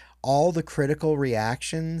is all the critical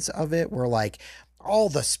reactions of it were like, all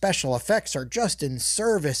the special effects are just in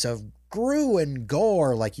service of Gru and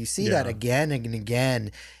gore. Like you see that again and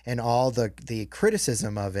again, and all the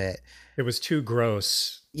criticism of it. It was too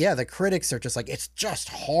gross. Yeah, the critics are just like, it's just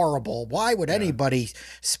horrible. Why would anybody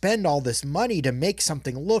spend all this money to make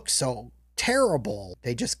something look so terrible?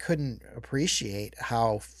 They just couldn't appreciate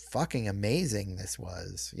how fucking amazing this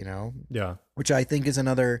was, you know? Yeah. Which I think is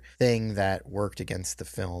another thing that worked against the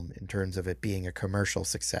film in terms of it being a commercial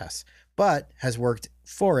success, but has worked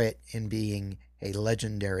for it in being a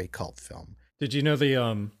legendary cult film. Did you know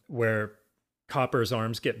the where Copper's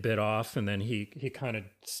arms get bit off and then he kind of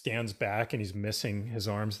stands back and he's missing his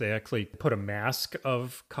arms? They actually put a mask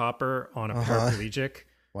of Copper on a paraplegic.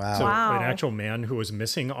 Wow. So an actual man who was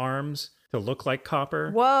missing arms to look like Copper.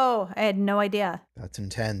 Whoa, I had no idea. That's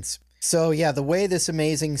intense. So yeah, the way this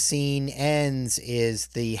amazing scene ends is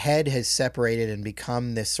the head has separated and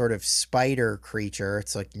become this sort of spider creature.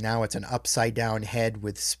 It's like now it's an upside down head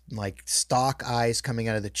with like stalk eyes coming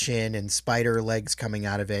out of the chin and spider legs coming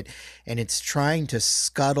out of it. And it's trying to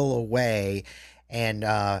scuttle away. And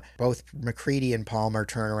both MacReady and Palmer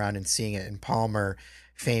turn around and seeing it. And Palmer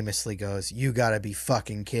famously goes, "You gotta be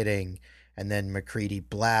fucking kidding." And then MacReady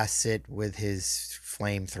blasts it with his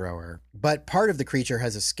flamethrower. But part of the creature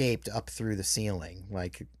has escaped up through the ceiling,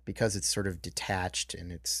 like because it's sort of detached and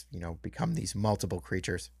it's, you know, become these multiple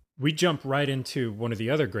creatures. We jump right into one of the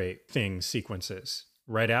other great thing sequences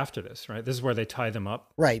right after this, right? This is where they tie them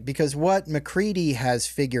up. Right, because what MacReady has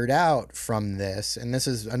figured out from this, and this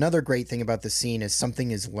is another great thing about the scene, is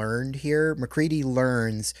something is learned here. MacReady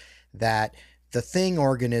learns that the thing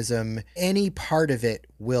organism, any part of it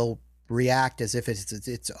will react as if it's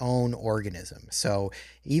its own organism. So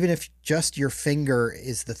even if just your finger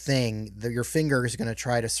is the thing, your finger is going to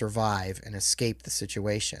try to survive and escape the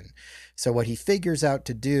situation. So what he figures out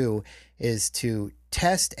to do is to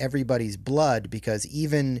test everybody's blood, because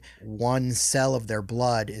even one cell of their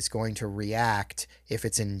blood is going to react if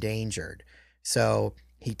it's endangered. So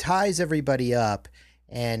he ties everybody up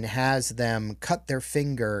and has them cut their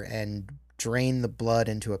finger and drain the blood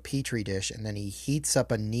into a petri dish, and then he heats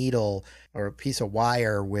up a needle or a piece of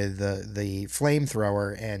wire with the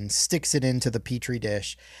flamethrower and sticks it into the petri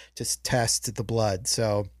dish to test the blood.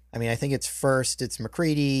 So I mean, I think it's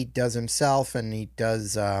MacReady does himself, and he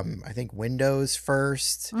does I think Windows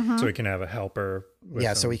first. Mm-hmm. So he can have a helper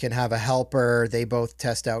with so he can have a helper. They both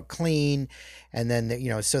test out clean. And then, you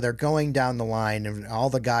know, so they're going down the line and all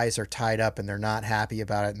the guys are tied up and they're not happy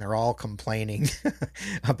about it. And they're all complaining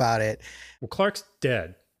about it. Well, Clark's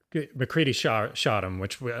dead. MacReady shot him,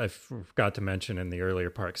 which I forgot to mention in the earlier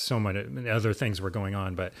part. So many other things were going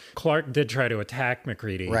on. But Clark did try to attack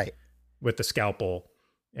MacReady with the scalpel,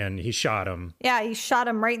 and he shot him. Yeah, he shot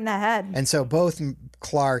him right in the head. And so both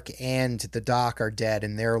Clark and the doc are dead,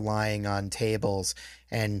 and they're lying on tables.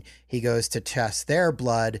 And he goes to test their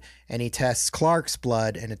blood, and he tests Clark's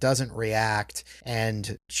blood, and it doesn't react.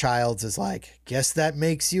 And Childs is like, "Guess that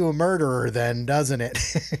makes you a murderer then, doesn't it?"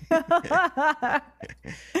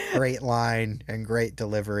 Great line and great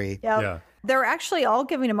delivery. Yep. Yeah. They're actually all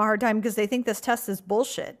giving him a hard time because they think this test is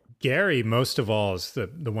bullshit. Gary, most of all, is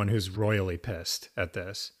the one who's royally pissed at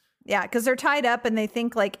this. Yeah, because they're tied up and they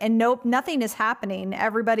think like, and nope, nothing is happening.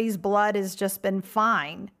 Everybody's blood has just been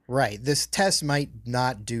fine. Right. This test might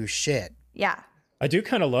not do shit. Yeah. I do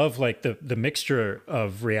kind of love like the mixture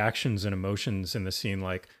of reactions and emotions in the scene.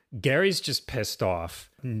 Like Gary's just pissed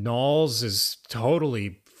off. Knowles is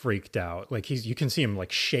totally freaked out. Like you can see him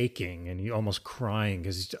like shaking and he almost crying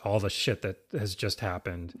because all the shit that has just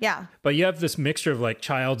happened. Yeah. But you have this mixture of like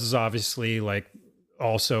Childs is obviously like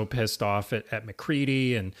also pissed off at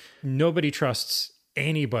MacReady, and nobody trusts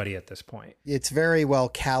anybody at this point. It's very well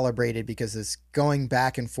calibrated because it's going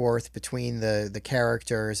back and forth between the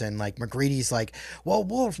characters, and like MacReady's like, well,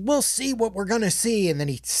 we'll see what we're gonna see, and then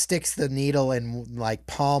he sticks the needle in like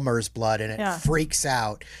Palmer's blood and it freaks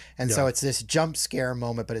out, and so it's this jump scare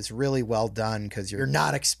moment, but it's really well done because you're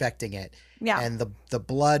not expecting it. And the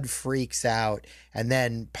blood freaks out, and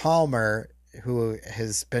then Palmer, who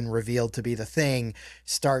has been revealed to be the Thing,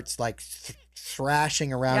 starts like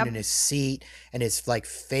thrashing around in his seat, and his like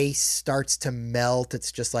face starts to melt.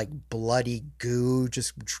 It's just like bloody goo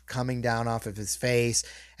just coming down off of his face,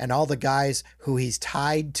 and all the guys who he's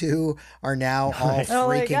tied to are now all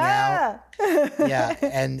freaking out.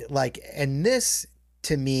 And this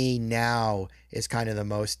to me now is kind of the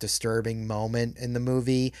most disturbing moment in the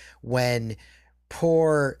movie, when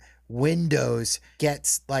poor Windows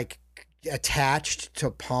gets like attached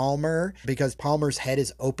to Palmer because Palmer's head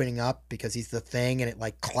is opening up because he's the Thing, and it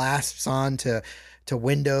like clasps on to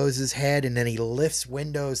Windows's head, and then he lifts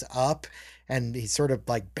Windows up and he's sort of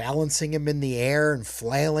like balancing him in the air and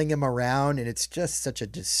flailing him around, and it's just such a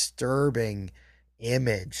disturbing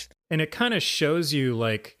image. And it kind of shows you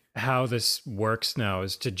like how this works now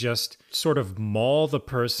is to just sort of maul the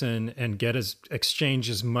person and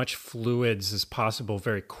exchange as much fluids as possible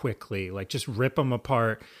very quickly, like just rip them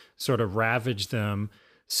apart, sort of ravage them,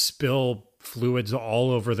 spill fluids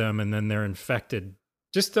all over them, and then they're infected.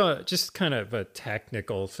 Just kind of a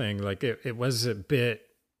technical thing. Like it was a bit,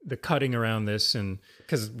 the cutting around this, and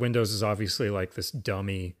because Windows is obviously like this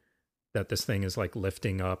dummy that this Thing is like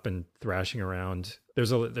lifting up and thrashing around.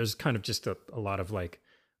 There's kind of just a lot of like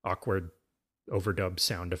awkward overdub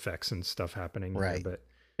sound effects and stuff happening. Right. There, but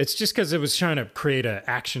it's just because it was trying to create an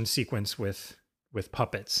action sequence with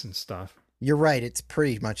puppets and stuff. You're right. It's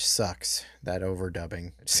pretty much sucks, that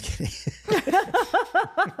overdubbing. Just kidding.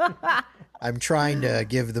 I'm trying to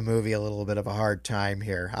give the movie a little bit of a hard time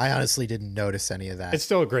here. I honestly didn't notice any of that. It's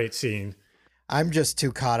still a great scene. I'm just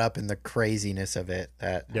too caught up in the craziness of it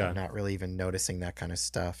that I'm not really even noticing that kind of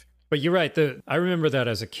stuff. But you're right. I remember that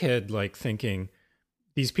as a kid, like thinking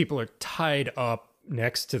these people are tied up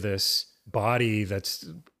next to this body that's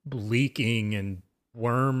leaking, and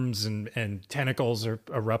worms and tentacles are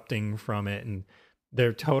erupting from it, and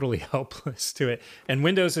they're totally helpless to it. And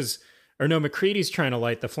MacReady's trying to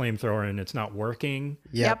light the flamethrower and it's not working.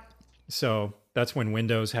 Yep. So that's when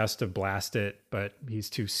Windows has to blast it, but he's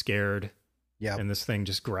too scared. Yep. And this thing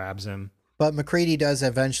just grabs him. But MacReady does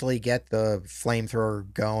eventually get the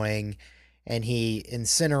flamethrower going, and he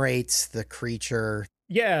incinerates the creature.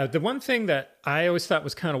 Yeah, the one thing that I always thought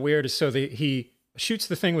was kind of weird is he shoots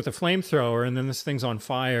the thing with a flamethrower, and then this thing's on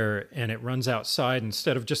fire and it runs outside.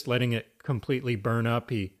 Instead of just letting it completely burn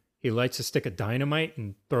up, he lights a stick of dynamite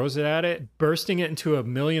and throws it at it, bursting it into a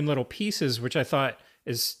million little pieces, which I thought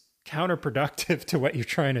is counterproductive to what you're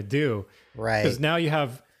trying to do. Right. Because now you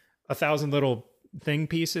have 1,000 little thing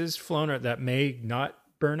pieces flown that may not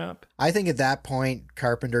burn up. I think at that point,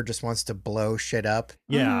 Carpenter just wants to blow shit up.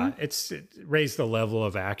 Yeah, it raised the level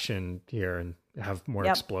of action here and have more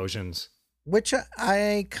explosions. Which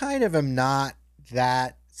I kind of am not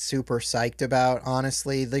that super psyched about,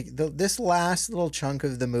 honestly. This last little chunk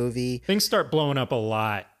of the movie, things start blowing up a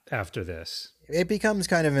lot after this. It becomes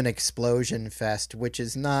kind of an explosion fest, which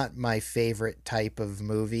is not my favorite type of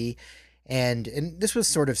movie. And this was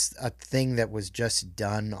sort of a thing that was just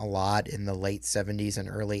done a lot in the late 70s and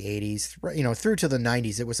early 80s, through to the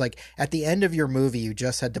 90s. It was like at the end of your movie, you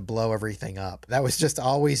just had to blow everything up. That was just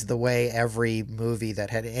always the way every movie that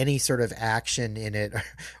had any sort of action in it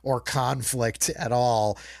or conflict at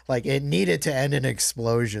all, like it needed to end in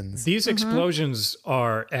explosions. These explosions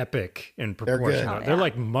are epic in proportion. They're good. They're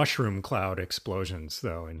like mushroom cloud explosions,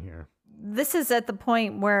 though, in here. This is at the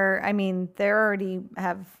point where, I mean, they already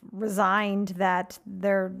have resigned that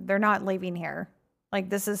they're not leaving here. Like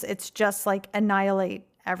it's just like annihilate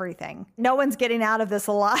everything. No one's getting out of this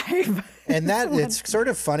alive. And it's sort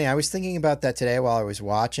of funny. I was thinking about that today while I was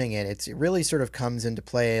watching it. It really sort of comes into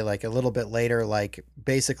play like a little bit later. Like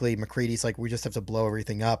basically MacReady's like, we just have to blow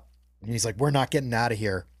everything up. And he's like, we're not getting out of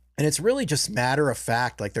here. And it's really just matter of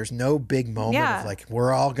fact. Like there's no big moment Yeah. of like,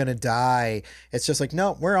 we're all going to die. It's just like,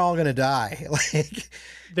 no, we're all going to die. Like,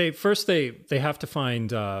 They have to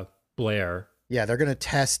find Blair. yeah, they're going to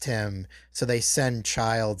test him. So they send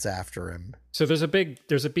Childs after him. So there's a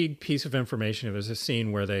big piece of information. There's a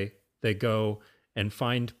scene where they go and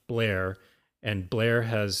find Blair, and Blair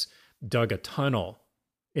has dug a tunnel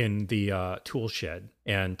in the tool shed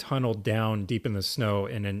and tunneled down deep in the snow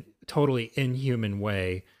in a totally inhuman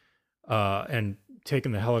way, and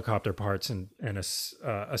taken the helicopter parts and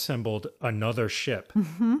assembled another ship.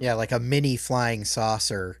 Yeah, like a mini flying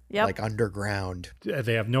saucer, Yep. like underground.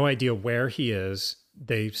 They have no idea where he is.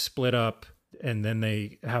 They split up, and then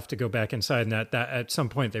they have to go back inside. And that at some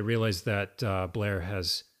point they realize that Blair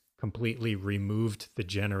has completely removed the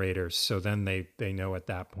generators. So then they know at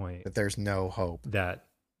that point That there's no hope. that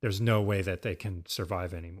there's no way that they can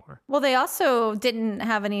survive anymore. Well, they also didn't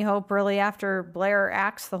have any hope really after Blair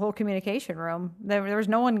axed the whole communication room. There was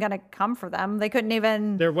no one going to come for them. They couldn't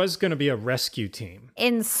even There was going to be a rescue team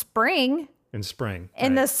in spring. in spring.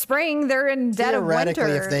 In right? the spring, they're in dead of winter.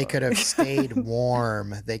 Theoretically, if they could have stayed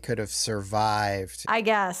warm, they could have survived. I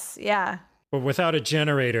guess, yeah. But without a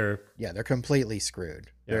generator, Yeah, they're completely screwed.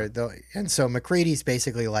 Yeah. And so McCready's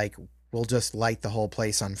basically like, we'll just light the whole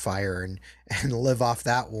place on fire and live off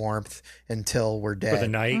that warmth until we're dead. for the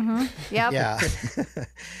night, Yep. Yeah.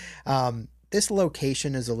 This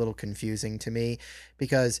location is a little confusing to me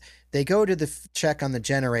because they go to the check on the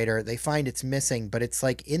generator, they find it's missing, but it's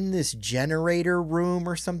like in this generator room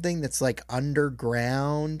or something that's like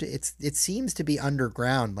underground. It seems to be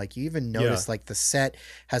underground. Like you even notice like the set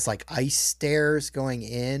has like ice stairs going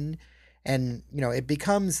in. And, you know, it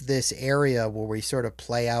becomes this area where we sort of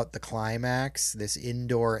play out the climax, this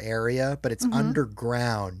indoor area, but it's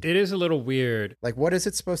underground. it is a little weird. Like, what is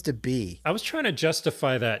it supposed to be? I was trying to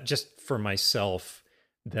justify that just for myself,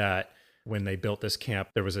 that when they built this camp,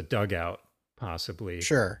 there was a dugout, possibly.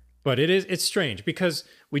 Sure. But it's strange because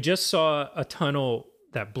we just saw a tunnel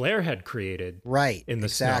that Blair had created Right. in the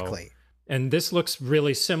exactly. snow. And this looks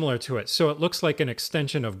really similar to it. So it looks like an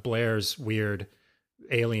extension of Blair's weird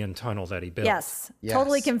alien tunnel that he built. Yes. Yes.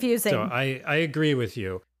 Totally confusing. So I agree with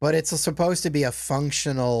you. But it's supposed to be a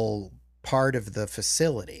functional part of the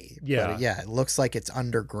facility. Yeah. But yeah, it looks like it's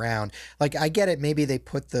underground. Like, I get it. Maybe they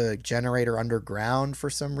put the generator underground for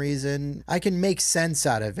some reason. I can make sense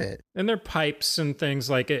out of it. And there are pipes and things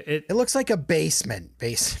like it. It looks like a basement,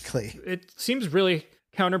 basically. It seems really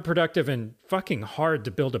counterproductive and fucking hard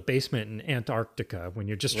to build a basement in Antarctica when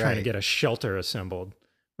you're just trying to Right. get a shelter assembled.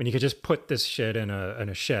 When you could just put this shit in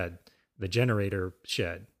a shed, the generator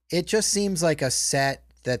shed. It just seems like a set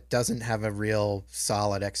that doesn't have a real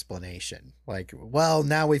solid explanation. Like, well,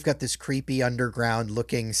 now we've got this creepy underground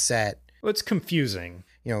looking set. Well, it's confusing.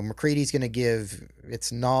 You know, McCready's going to give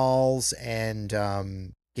it's Knowles and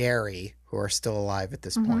Gary, who are still alive at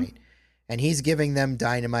this point. And he's giving them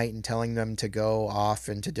dynamite and telling them to go off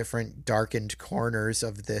into different darkened corners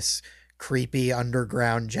of this creepy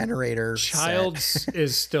underground generator set. Childs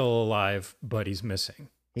is still alive, but he's missing.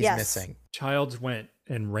 He's Yes. missing. Childs went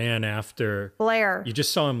and ran after. Blair. You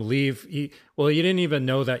just saw him leave. You didn't even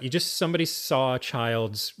know that. Somebody saw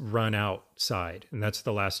Childs run outside, and that's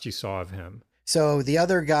the last you saw of him. So the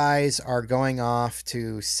other guys are going off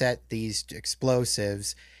to set these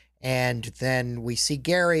explosives. And then we see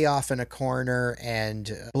Gary off in a corner,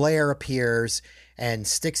 and Blair appears and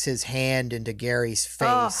sticks his hand into Gary's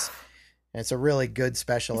face. Oh. And it's a really good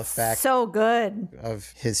special effect So good.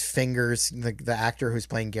 of his fingers. The actor who's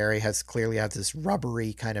playing Gary clearly has this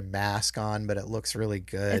rubbery kind of mask on, but it looks really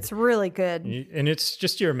good. It's really good. And it's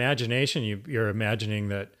just your imagination. You're imagining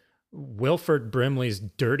that Wilford Brimley's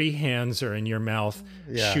dirty hands are in your mouth,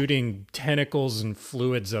 Yeah. shooting tentacles and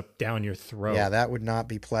fluids up down your throat. Yeah, that would not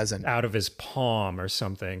be pleasant. Out of his palm or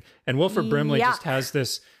something. And Wilford Brimley just Yuck. has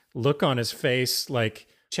this look on his face, like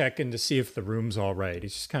checking to see if the room's all right.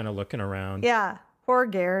 He's just kind of looking around. Yeah. Poor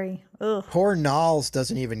Gary. Ugh. Poor Knowles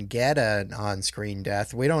doesn't even get an on-screen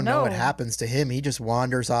death. We don't know what No. happens to him. He just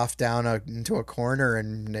wanders off down into a corner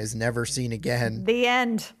and is never seen again. The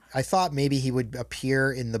end. I thought maybe he would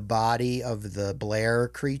appear in the body of the Blair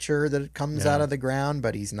creature that comes out of the ground,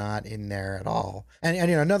 but he's not in there at all. And you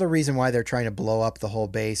know, another reason why they're trying to blow up the whole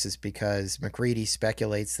base is because McCready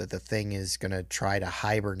speculates that the thing is going to try to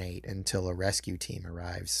hibernate until a rescue team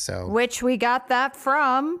arrives. So Which we got that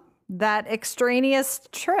from that extraneous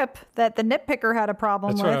trip that the nitpicker had a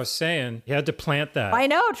problem That's with. what I was saying. You had to plant that. I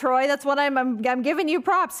know, Troy. That's what I'm giving you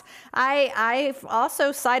props. I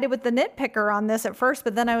also sided with the nitpicker on this at first,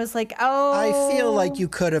 but then I was like, oh, I feel like you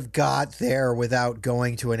could have got there without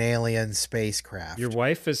going to an alien spacecraft. Your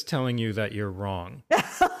wife is telling you that you're wrong.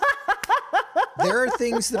 there are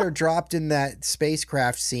things that are dropped in that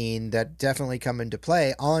spacecraft scene that definitely come into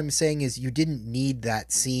play. All I'm saying is you didn't need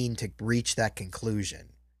that scene to reach that conclusion.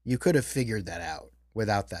 You could have figured that out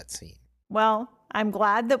without that scene. Well, I'm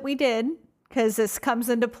glad that we did, because this comes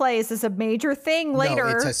into play. This is a major thing later.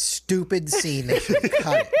 No, it's a stupid scene. They should have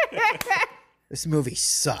cut it. This movie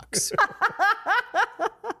sucks.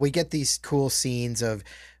 We get these cool scenes of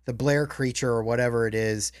the Blair creature or whatever it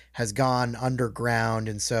is has gone underground.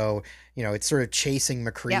 And so, it's sort of chasing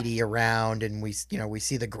MacReady around, and we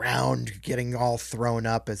see the ground getting all thrown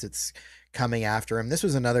up as it's coming after him. This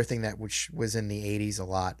was another thing that which was in the 80s a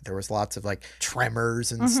lot. There was lots of like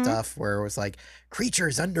tremors and stuff where it was like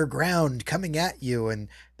creatures underground coming at you, and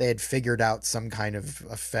they had figured out some kind of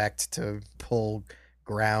effect to pull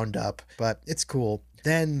ground up, but it's cool.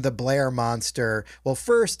 Then the Blair monster. Well,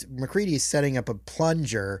 first MacReady is setting up a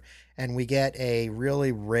plunger, and we get a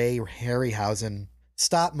really Ray Harryhausen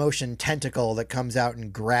stop motion tentacle that comes out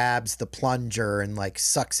and grabs the plunger and like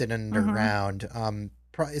sucks it underground.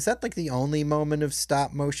 Is that like the only moment of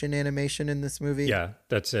stop motion animation in this movie? Yeah,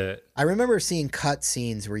 that's it. I remember seeing cut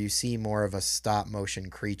scenes where you see more of a stop motion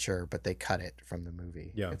creature, but they cut it from the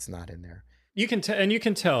movie. Yeah, it's not in there. You can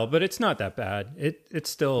tell, but it's not that bad. It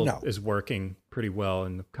still is working pretty well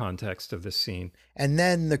in the context of this scene. And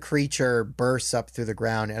then the creature bursts up through the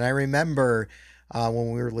ground. And I remember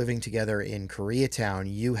when we were living together in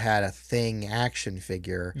Koreatown, you had a Thing action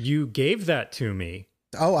figure. You gave that to me.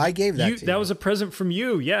 Oh, I gave that to you. That was a present from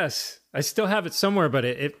you, yes. I still have it somewhere, but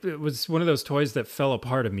it was one of those toys that fell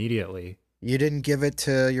apart immediately. You didn't give it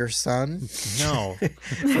to your son? No.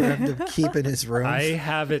 For him to keep in his room? I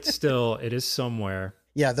have it still. It is somewhere.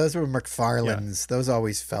 Yeah, those were McFarlane's. Yeah. Those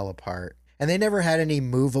always fell apart. And they never had any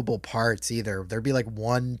movable parts either. There'd be like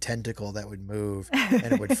one tentacle that would move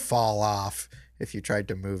and it would fall off if you tried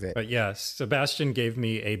to move it. But yes, Sebastian gave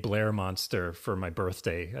me a Blair monster for my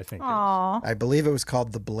birthday, I think. Aww. I believe it was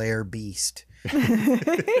called the Blair Beast.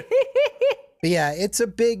 But yeah, it's a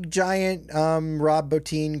big, giant Rob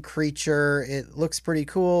Bottin creature. It looks pretty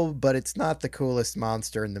cool, but it's not the coolest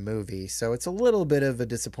monster in the movie. So it's a little bit of a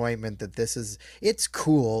disappointment that it's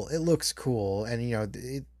cool. It looks cool.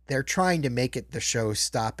 And, they're trying to make it the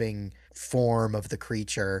show-stopping form of the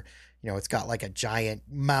creature. It's got like a giant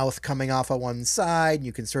mouth coming off of one side.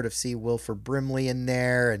 You can sort of see Wilford Brimley in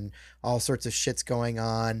there and all sorts of shit's going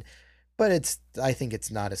on. But I think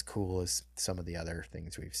it's not as cool as some of the other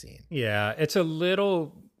things we've seen. Yeah, it's a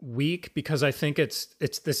little weak because I think it's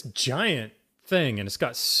this giant thing and it's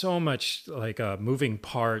got so much like moving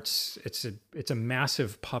parts. It's a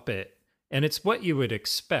massive puppet, and it's what you would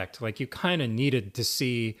expect. Like you kind of needed to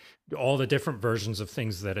see all the different versions of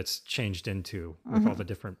things that it's changed into with all the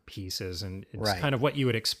different pieces, and it's kind of what you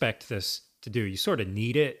would expect this to do. You sort of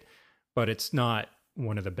need it, but it's not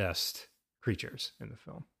one of the best creatures in the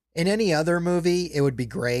film. In any other movie, it would be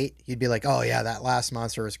great. You'd be like, oh yeah, that last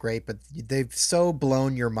monster was great. But they've so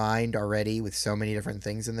blown your mind already with so many different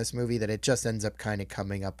things in this movie that it just ends up kind of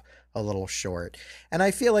coming up a little short. And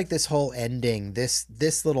I feel like this whole ending, this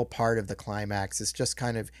little part of the climax is just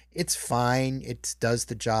kind of, it's fine. It does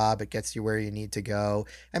the job. It gets you where you need to go.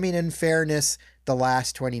 I mean, in fairness, the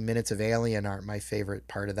last 20 minutes of Alien aren't my favorite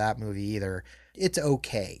part of that movie either. It's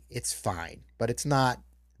okay. It's fine. But it's not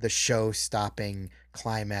the show-stopping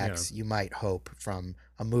climax you might hope from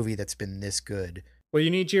a movie that's been this good. Well, you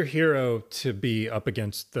need your hero to be up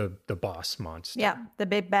against the boss monster. Yeah, the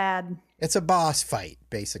big bad. It's a boss fight,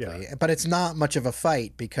 basically. Yeah. But it's not much of a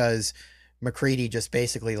fight because MacReady just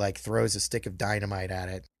basically like throws a stick of dynamite at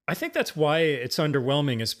it. I think that's why it's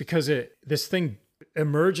underwhelming, is because this thing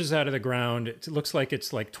emerges out of the ground. It looks like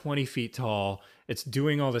it's like 20 feet tall. It's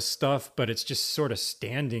doing all this stuff, but it's just sort of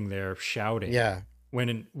standing there shouting. Yeah.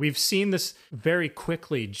 When we've seen this very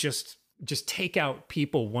quickly just take out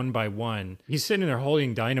people one by one. He's sitting there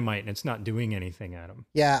holding dynamite and it's not doing anything at him.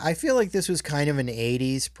 Yeah, I feel like this was kind of an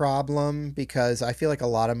 80s problem because I feel like a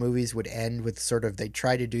lot of movies would end with sort of, they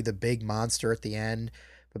try to do the big monster at the end,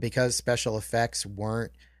 but because special effects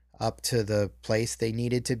weren't up to the place they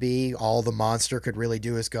needed to be, all the monster could really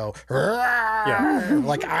do is go,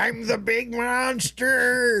 like, I'm the big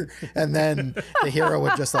monster. And then the hero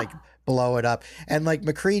would just like blow it up. And like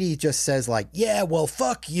MacReady just says like, yeah, well,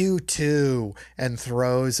 fuck you too, and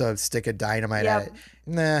throws a stick of dynamite at it.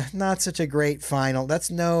 Nah, not such a great final. That's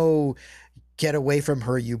no get away from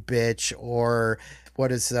her, you bitch. Or what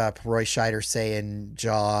does Roy Scheider say in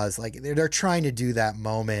Jaws? Like they're trying to do that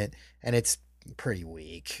moment and it's pretty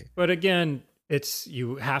weak. But again,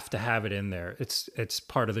 you have to have it in there. It's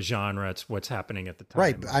part of the genre. It's what's happening at the time.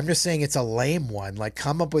 Right. I'm just saying it's a lame one. Like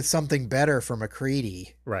come up with something better for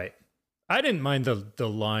MacReady. Right. I didn't mind the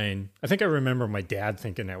line. I think I remember my dad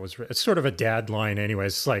thinking that was, it's sort of a dad line anyway.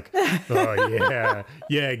 It's like, oh yeah,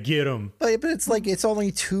 yeah, get him. But it's like, it's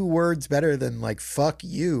only 2 words better than like, fuck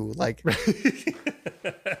you. Like,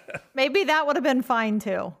 Maybe that would have been fine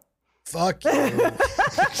too. fuck you.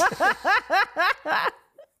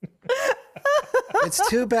 It's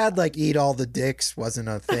too bad like eat all the dicks wasn't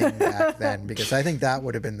a thing back then, because I think that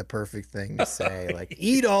would have been the perfect thing to say, like,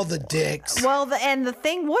 eat all the dicks. Well, the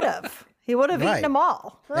thing would have. He would have Right. eaten them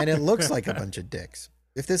all. And it looks like a bunch of dicks.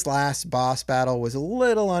 If this last boss battle was a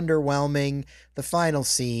little underwhelming, the final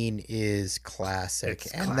scene is classic.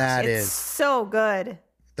 It's and classic. that It's is so good.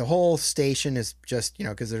 the whole station is just,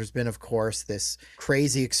 because there's been, of course, this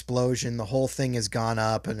crazy explosion. The whole thing has gone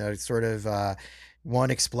up and a sort of one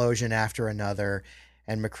explosion after another.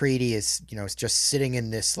 And MacReady is, is just sitting in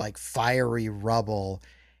this like fiery rubble,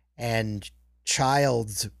 and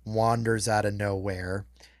Childs wanders out of nowhere.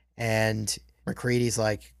 And MacReady's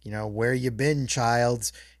like, where you been,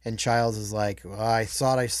 Childs? And Childs is like, well, I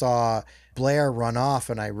thought I saw Blair run off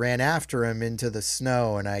and I ran after him into the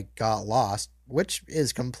snow and I got lost, which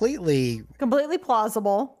is completely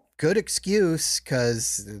Plausible. good excuse,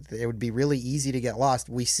 because it would be really easy to get lost.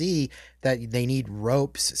 We see that they need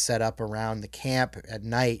ropes set up around the camp at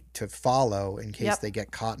night to follow in case they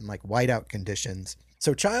get caught in like whiteout conditions.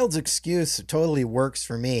 So Child's excuse totally works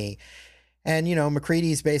for me. And,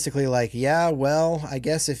 MacReady's basically like, yeah, well, I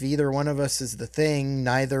guess if either one of us is the thing,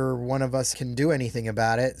 neither one of us can do anything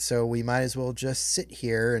about it. So we might as well just sit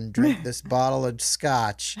here and drink this bottle of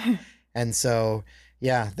scotch. And so,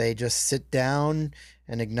 yeah, they just sit down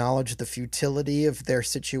and acknowledge the futility of their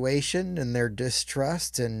situation and their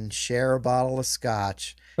distrust and share a bottle of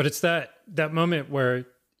scotch. But it's that moment where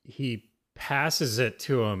he passes it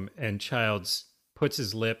to him and Childs puts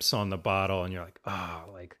his lips on the bottle, and you're like, oh,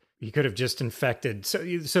 like he could have just infected. So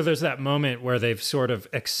there's that moment where they've sort of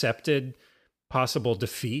accepted possible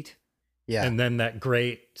defeat. Yeah. And then that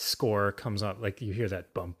great score comes up, like you hear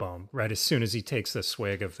that bump bump right as soon as he takes the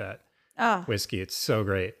swig of that whiskey. It's so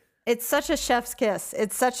great. It's such a chef's kiss.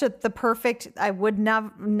 It's such the perfect, I would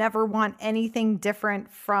never want anything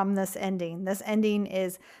different from this ending. This ending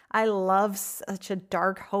is, I love such a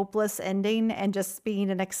dark, hopeless ending, and just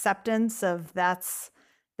being an acceptance of this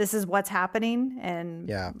is what's happening. And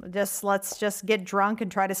let's just get drunk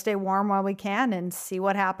and try to stay warm while we can and see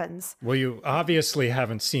what happens. Well, you obviously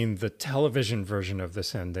haven't seen the television version of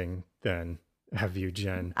this ending then, have you,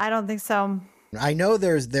 Jen? I don't think so. I know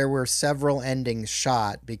there were several endings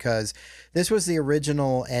shot, because this was the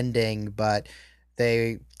original ending, but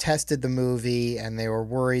they tested the movie and they were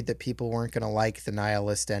worried that people weren't going to like the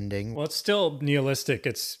nihilist ending. Well, it's still nihilistic.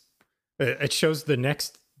 It shows the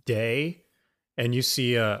next day, and you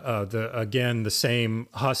see the same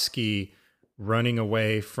husky running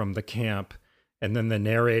away from the camp, and then the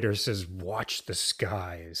narrator says, "Watch the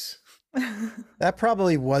skies." That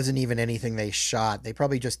probably wasn't even anything they shot. They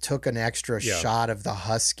probably just took an extra shot of the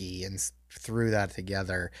husky and threw that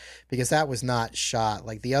together, because that was not shot.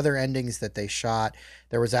 Like the other endings that they shot,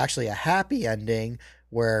 there was actually a happy ending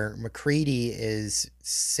where MacReady is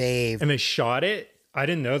saved. And they shot it? I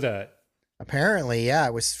didn't know that. Apparently, yeah,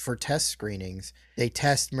 it was for test screenings. They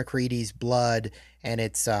test MacReady's blood and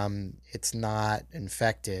it's not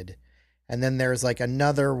infected. And then there's like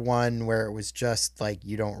another one where it was just like,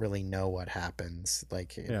 you don't really know what happens,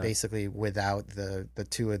 like basically without the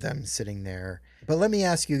two of them sitting there. But let me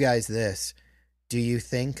ask you guys this. Do you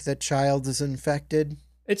think that Childs is infected?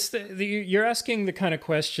 It's you're asking the kind of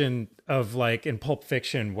question of like in Pulp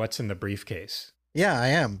Fiction, what's in the briefcase? Yeah, I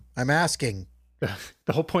am. I'm asking.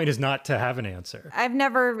 The whole point is not to have an answer. I've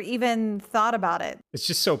never even thought about it. It's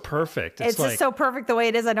just so perfect. It's like, just so perfect the way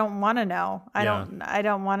it is. I don't want to know. I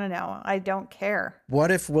don't want to know. I don't care. What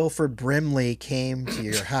if Wilford Brimley came to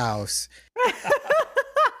your house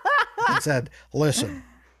and said, listen,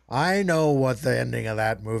 I know what the ending of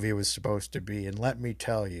that movie was supposed to be, and let me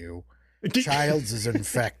tell you, Childs is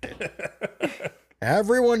infected.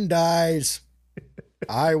 Everyone dies.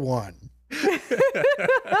 I won.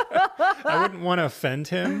 I wouldn't want to offend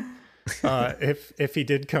him if he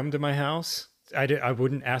did come to my house. I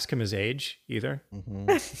wouldn't ask him his age either.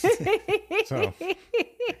 Mm-hmm. So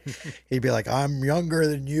he'd be like, I'm younger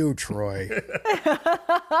than you, Troy,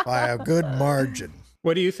 by a good margin.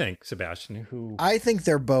 What do you think, Sebastian? I think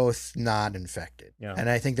they're both not infected. Yeah. And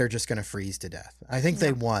I think they're just going to freeze to death. I think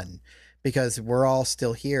they won, because we're all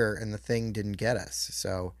still here and the thing didn't get us.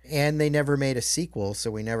 So, and they never made a sequel, so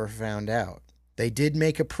we never found out. They did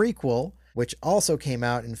make a prequel which also came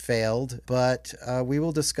out and failed, but we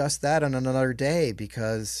will discuss that on another day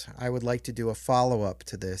because I would like to do a follow-up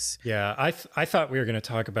to this. Yeah, I thought we were going to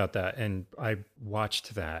talk about that, and I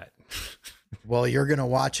watched that. Well, you're going to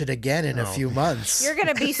watch it again in a few months. You're going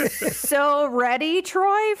to be so ready,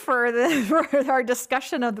 Troy, for our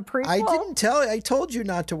discussion of the prequel. I told you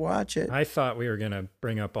not to watch it. I thought we were going to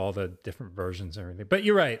bring up all the different versions and everything. But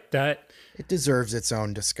you're right, that it deserves its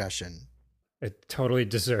own discussion. It totally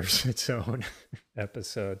deserves its own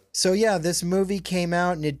episode. So yeah, this movie came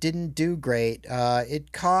out and it didn't do great.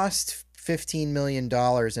 It cost $15 million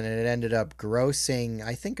and it ended up grossing,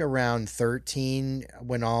 I think, around 13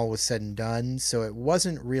 when all was said and done. So it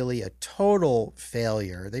wasn't really a total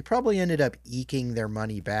failure. They probably ended up eking their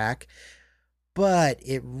money back, but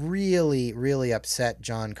it really, really upset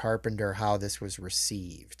John Carpenter how this was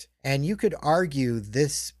received. And you could argue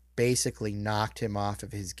this basically knocked him off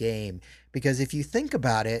of his game, because if you think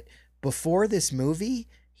about it, before this movie,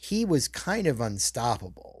 he was kind of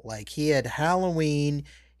unstoppable. Like, he had Halloween,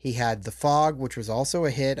 he had The Fog, which was also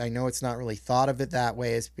a hit. I know it's not really thought of it that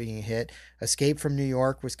way as being a hit. Escape from New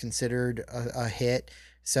York was considered a hit.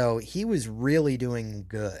 So he was really doing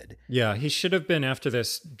good. Yeah, he should have been, after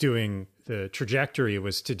this, doing, the trajectory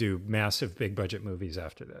was to do massive big budget movies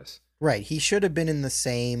after this. Right. He should have been in the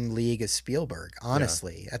same league as Spielberg,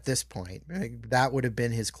 honestly, at this point. That would have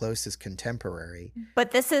been his closest contemporary. But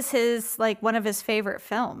this is his, like, one of his favorite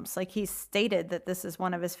films. Like, he stated that this is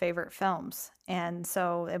one of his favorite films. And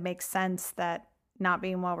so it makes sense that not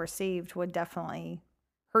being well received would definitely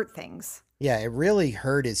hurt things. Yeah, it really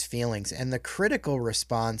hurt his feelings. And the critical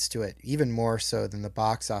response to it, even more so than the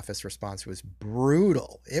box office response, was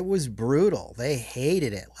brutal. It was brutal. They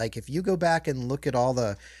hated it. Like, if you go back and look at all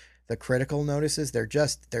the critical notices,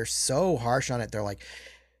 they're so harsh on it. They're like,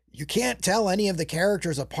 you can't tell any of the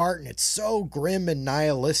characters apart and it's so grim and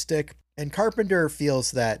nihilistic. And Carpenter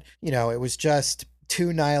feels that, it was just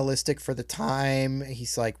too nihilistic for the time.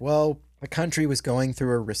 He's like, well, the country was going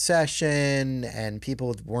through a recession and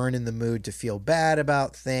people weren't in the mood to feel bad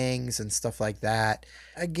about things and stuff like that.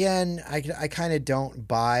 Again, I kind of don't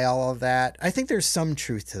buy all of that. I think there's some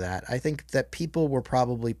truth to that. I think that people were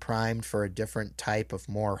probably primed for a different type of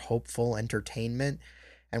more hopeful entertainment.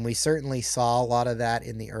 And we certainly saw a lot of that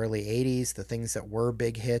in the early 80s. The things that were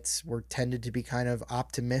big hits tended to be kind of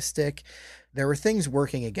optimistic. There were things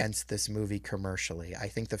working against this movie commercially. I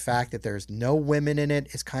think the fact that there's no women in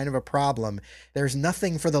it is kind of a problem. There's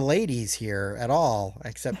nothing for the ladies here at all,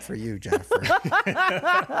 except for you, Jennifer.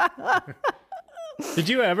 Did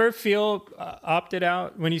you ever feel opted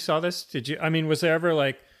out when you saw this? Was there ever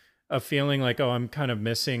like a feeling like, oh, I'm kind of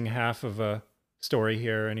missing half of a story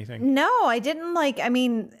here or anything? No, I didn't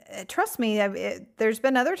trust me, there's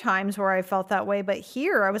been other times where I felt that way, but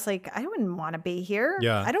here I was like, I wouldn't want to be here.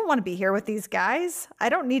 Yeah. I don't want to be here with these guys. I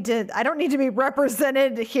don't need to be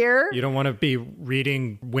represented here. You don't want to be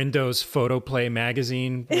reading Windows Photoplay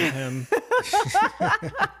magazine with him.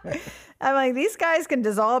 I'm like, these guys can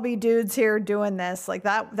just all be dudes here doing this. Like,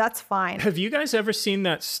 that's fine. Have you guys ever seen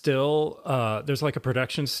that still? There's like a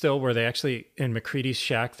production still where they actually, in MacReady's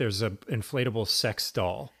shack, there's an inflatable sex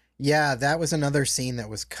doll. Yeah, that was another scene that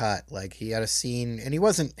was cut. Like, he had a scene and he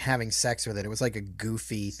wasn't having sex with it. It was like a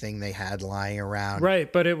goofy thing they had lying around.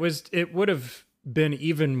 Right, but it would have been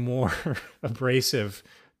even more abrasive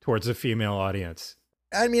towards a female audience.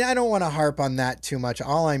 I mean, I don't want to harp on that too much.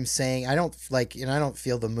 All I'm saying, I don't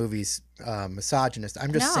feel the movie's misogynist.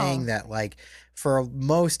 I'm just saying that, like, for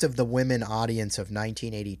most of the women audience of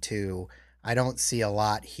 1982, I don't see a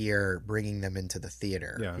lot here bringing them into the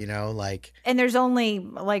theater. Yeah. And there's only,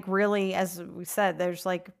 like, really, as we said, there's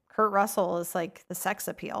like Kurt Russell is like the sex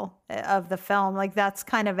appeal of the film. Like, that's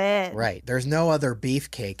kind of it. Right. There's no other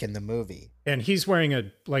beefcake in the movie. And he's wearing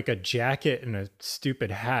a jacket and a stupid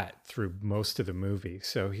hat through most of the movie.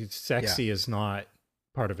 So he's sexy is not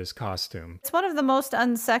part of his costume. It's one of the most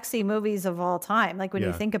unsexy movies of all time. Like, when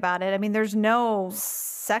you think about it, I mean, there's no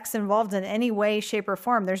sex involved in any way, shape, or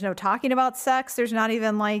form. There's no talking about sex. There's not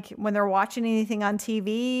even like when they're watching anything on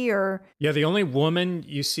TV or. Yeah. The only woman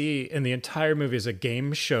you see in the entire movie is a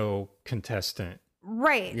game show contestant.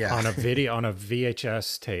 Right. Yeah. On a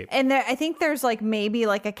VHS tape. And I think there's like maybe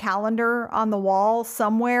like a calendar on the wall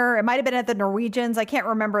somewhere. It might have been at the Norwegians. I can't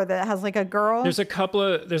remember, that has like a girl. There's a couple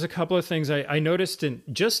of things I noticed in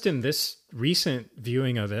this recent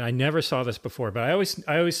viewing of it. I never saw this before, but I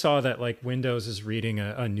always saw that like Windows is reading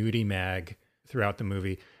a nudie mag throughout the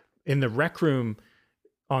movie. In the rec room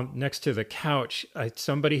next to the couch,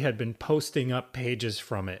 somebody had been posting up pages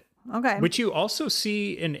from it. Okay. Which you also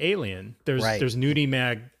see in Alien. There's nudie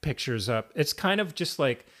mag pictures up. It's kind of just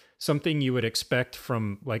like something you would expect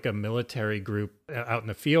from like a military group out in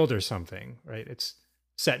the field or something, right? It's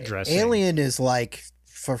set dressing. Alien is like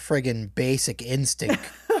for friggin' Basic Instinct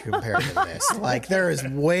compared to this. Like there is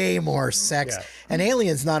way more sex. Yeah. And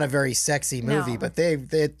Alien's not a very sexy movie, No. but they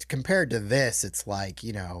compared to this, it's like,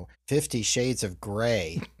 50 Shades of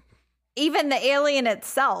Grey. Even the alien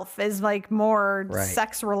itself is like more Right.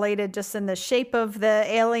 sex related, just in the shape of the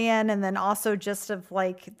alien, and then also just of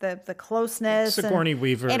like the closeness Sigourney and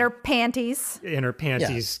Weaver in her panties. in her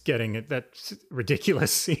panties getting it, that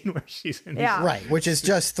ridiculous scene where she's in Yeah. Right, which is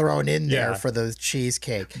just thrown in there Yeah. for the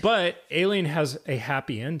cheesecake. But Alien has a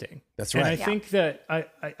happy ending. That's And right. I think that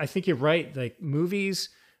I think you're right. Like movies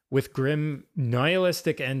with grim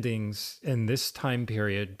nihilistic endings in this time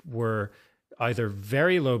period were either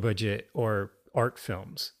very low budget or art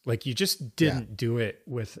films. Like you just didn't do it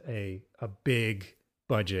with a big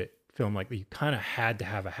budget film like that. You kind of had to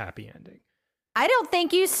have a happy ending. I don't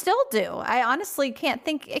think you still do. I honestly can't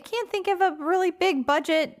think of a really big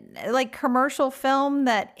budget like commercial film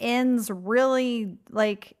that ends really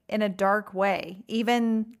like in a dark way,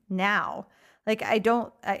 even now. Like I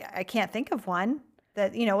can't think of one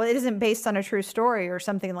that, it isn't based on a true story or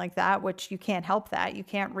something like that, which you can't help that. You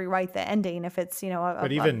can't rewrite the ending if it's,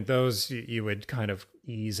 But even those, you would kind of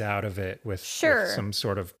ease out of it with Sure. some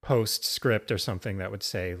sort of postscript or something that would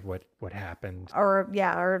say what happened.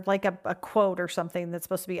 or like a quote or something that's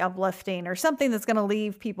supposed to be uplifting or something that's going to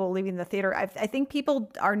leave people leaving the theater. I think people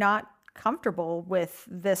are not comfortable with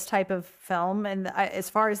this type of film. And as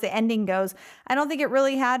far as the ending goes, I don't think it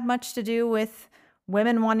really had much to do with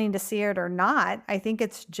women wanting to see it or not. I think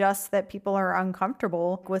it's just that people are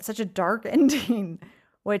uncomfortable with such a dark ending,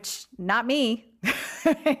 which not me.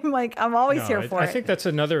 I'm always here for I it. think that's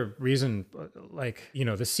another reason, like,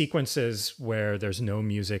 the sequences where there's no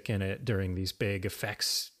music in it during these big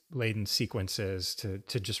effects laden sequences to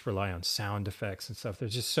just rely on sound effects and stuff.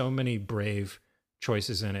 There's just so many brave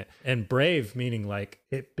choices in it, and brave meaning like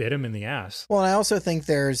it bit him in the ass. Well, I also think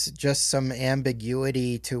there's just some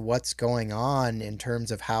ambiguity to what's going on in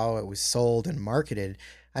terms of how it was sold and marketed.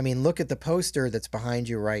 I mean, look at the poster that's behind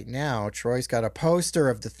you right now. Troy's got a poster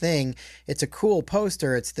of The Thing. It's a cool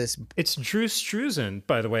poster. It's Drew Struzan,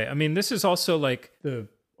 by the way. I mean, this is also like the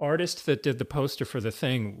artist that did the poster for The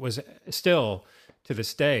Thing was still to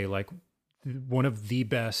this day like one of the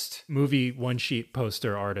best movie one-sheet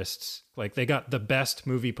poster artists. Like they got the best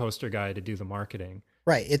movie poster guy to do the marketing.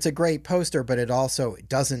 right. It's a great poster, but it also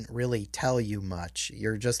doesn't really tell you much.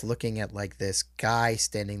 You're just looking at like this guy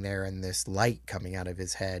standing there and this light coming out of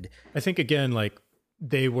his head. I think again, like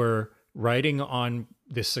they were writing on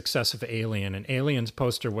the success of Alien, and Alien's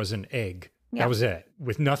poster was an egg. Yeah. That was it,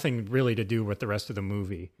 with nothing really to do with the rest of the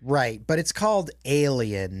movie. Right. But it's called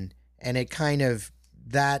Alien, and it kind of,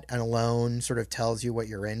 that alone sort of tells you what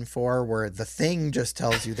you're in for, where The Thing just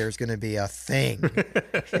tells you there's going to be a thing.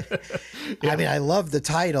 I mean, I love the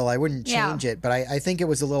title. I wouldn't change it, but I think it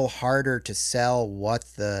was a little harder to sell what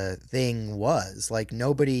the thing was. Like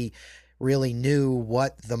nobody really knew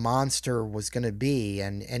what the monster was going to be.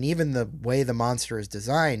 And even the way the monster is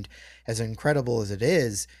designed, as incredible as it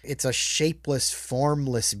is, it's a shapeless,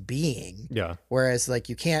 formless being. Yeah. Whereas like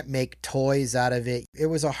you can't make toys out of it. It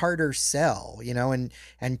was a harder sell,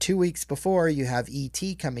 and 2 weeks before you have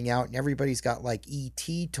E.T. coming out and everybody's got like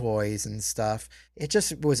E.T. toys and stuff. It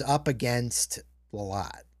just was up against a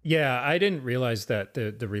lot. Yeah, I didn't realize that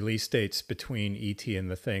the release dates between E.T. and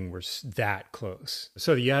The Thing were that close.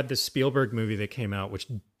 So you had the Spielberg movie that came out, which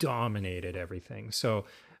dominated everything. So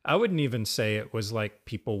I wouldn't even say it was like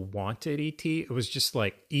people wanted E.T. It was just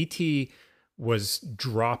like E.T. was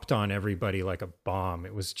dropped on everybody like a bomb.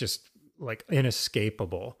 It was just like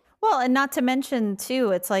inescapable. Well, and not to mention too,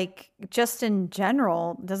 it's like just in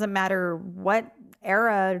general, doesn't matter what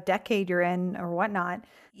era, decade you're in or whatnot,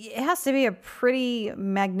 it has to be a pretty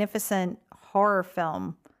magnificent horror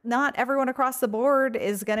film. Not everyone across the board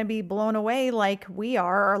is going to be blown away like we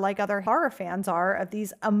are or like other horror fans are of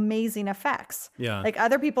these amazing effects. Yeah. Like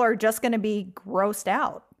other people are just going to be grossed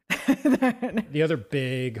out. The other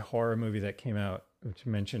big horror movie that came out, which I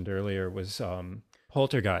mentioned earlier, was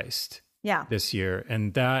Poltergeist. Yeah. This year.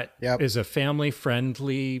 And that is a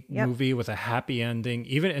family-friendly movie with a happy ending.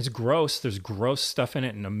 Even it's gross. There's gross stuff in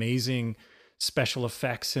it and amazing special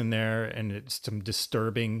effects in there. And it's some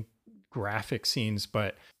disturbing graphic scenes,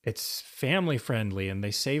 but it's family-friendly and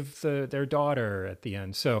they save their daughter at the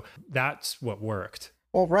end. So that's what worked.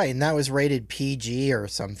 Well, right, and that was rated PG or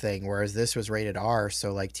something, whereas this was rated R,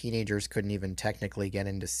 so like teenagers couldn't even technically get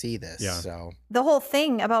in to see this. Yeah. So The whole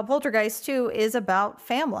thing about Poltergeist too is about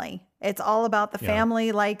family. It's all about the Yeah.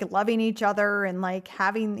 family like loving each other and like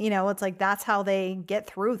having, it's like that's how they get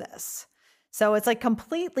through this. So it's like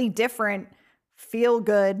completely different feel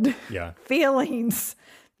good Yeah. feelings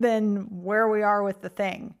than where we are with The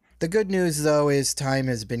Thing. the good news, though, is time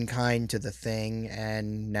has been kind to The Thing,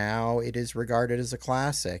 and now it is regarded as a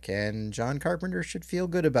classic, and John Carpenter should feel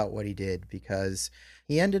good about what he did, because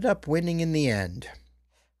he ended up winning in the end.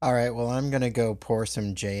 All right, well, I'm going to go pour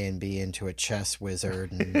some J&B into a chess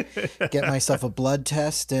wizard and get myself a blood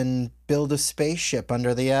test and build a spaceship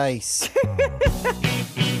under the ice.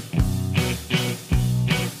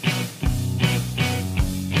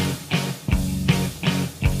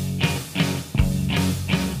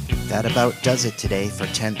 That about does it today for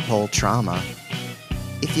Tentpole Trauma.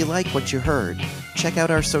 If you like what you heard, check out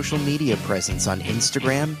our social media presence on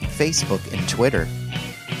Instagram, Facebook, and Twitter.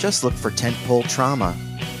 Just look for Tentpole Trauma.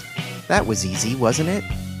 That was easy, wasn't it?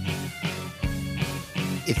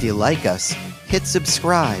 If you like us, hit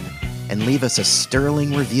subscribe and leave us a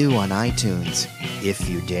sterling review on iTunes, if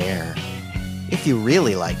you dare. If you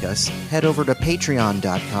really like us, head over to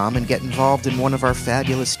patreon.com and get involved in one of our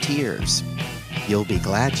fabulous tiers. You'll be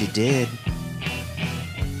glad you did.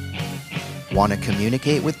 Want to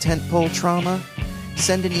communicate with Tentpole Trauma?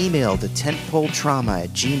 Send an email to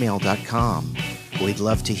tentpoletrauma@gmail.com. We'd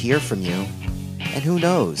love to hear from you. And who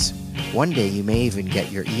knows, one day you may even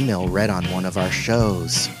get your email read on one of our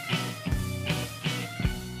shows.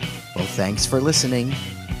 Well, thanks for listening,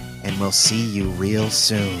 and we'll see you real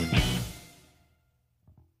soon.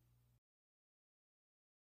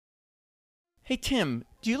 Hey Tim,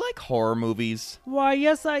 do you like horror movies? Why,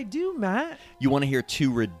 yes I do, Matt. You want to hear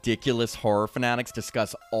two ridiculous horror fanatics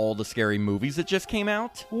discuss all the scary movies that just came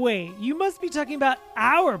out? Wait, you must be talking about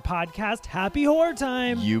our podcast, Happy Horror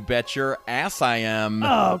Time. You bet your ass I am.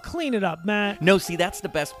 Oh, clean it up, Matt. No, see, that's the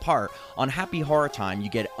best part. On Happy Horror Time, you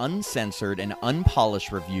get uncensored and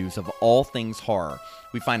unpolished reviews of all things horror.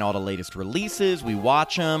 We find all the latest releases, we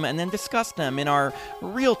watch them, and then discuss them in our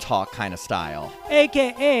real talk kind of style.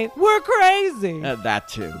 AKA, we're crazy. That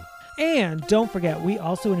too. And don't forget, we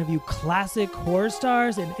also interview classic horror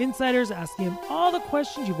stars and insiders, asking them all the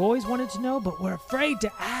questions you've always wanted to know but were afraid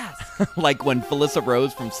to ask. Like when Felissa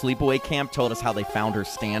Rose from Sleepaway Camp told us how they found her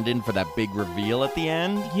stand-in for that big reveal at the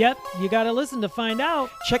end. Yep, you gotta listen to find out.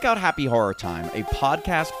 Check out Happy Horror Time, a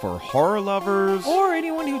podcast for horror lovers. Or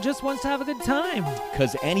anyone who just wants to have a good time.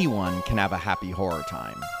 Because anyone can have a happy horror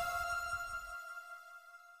time.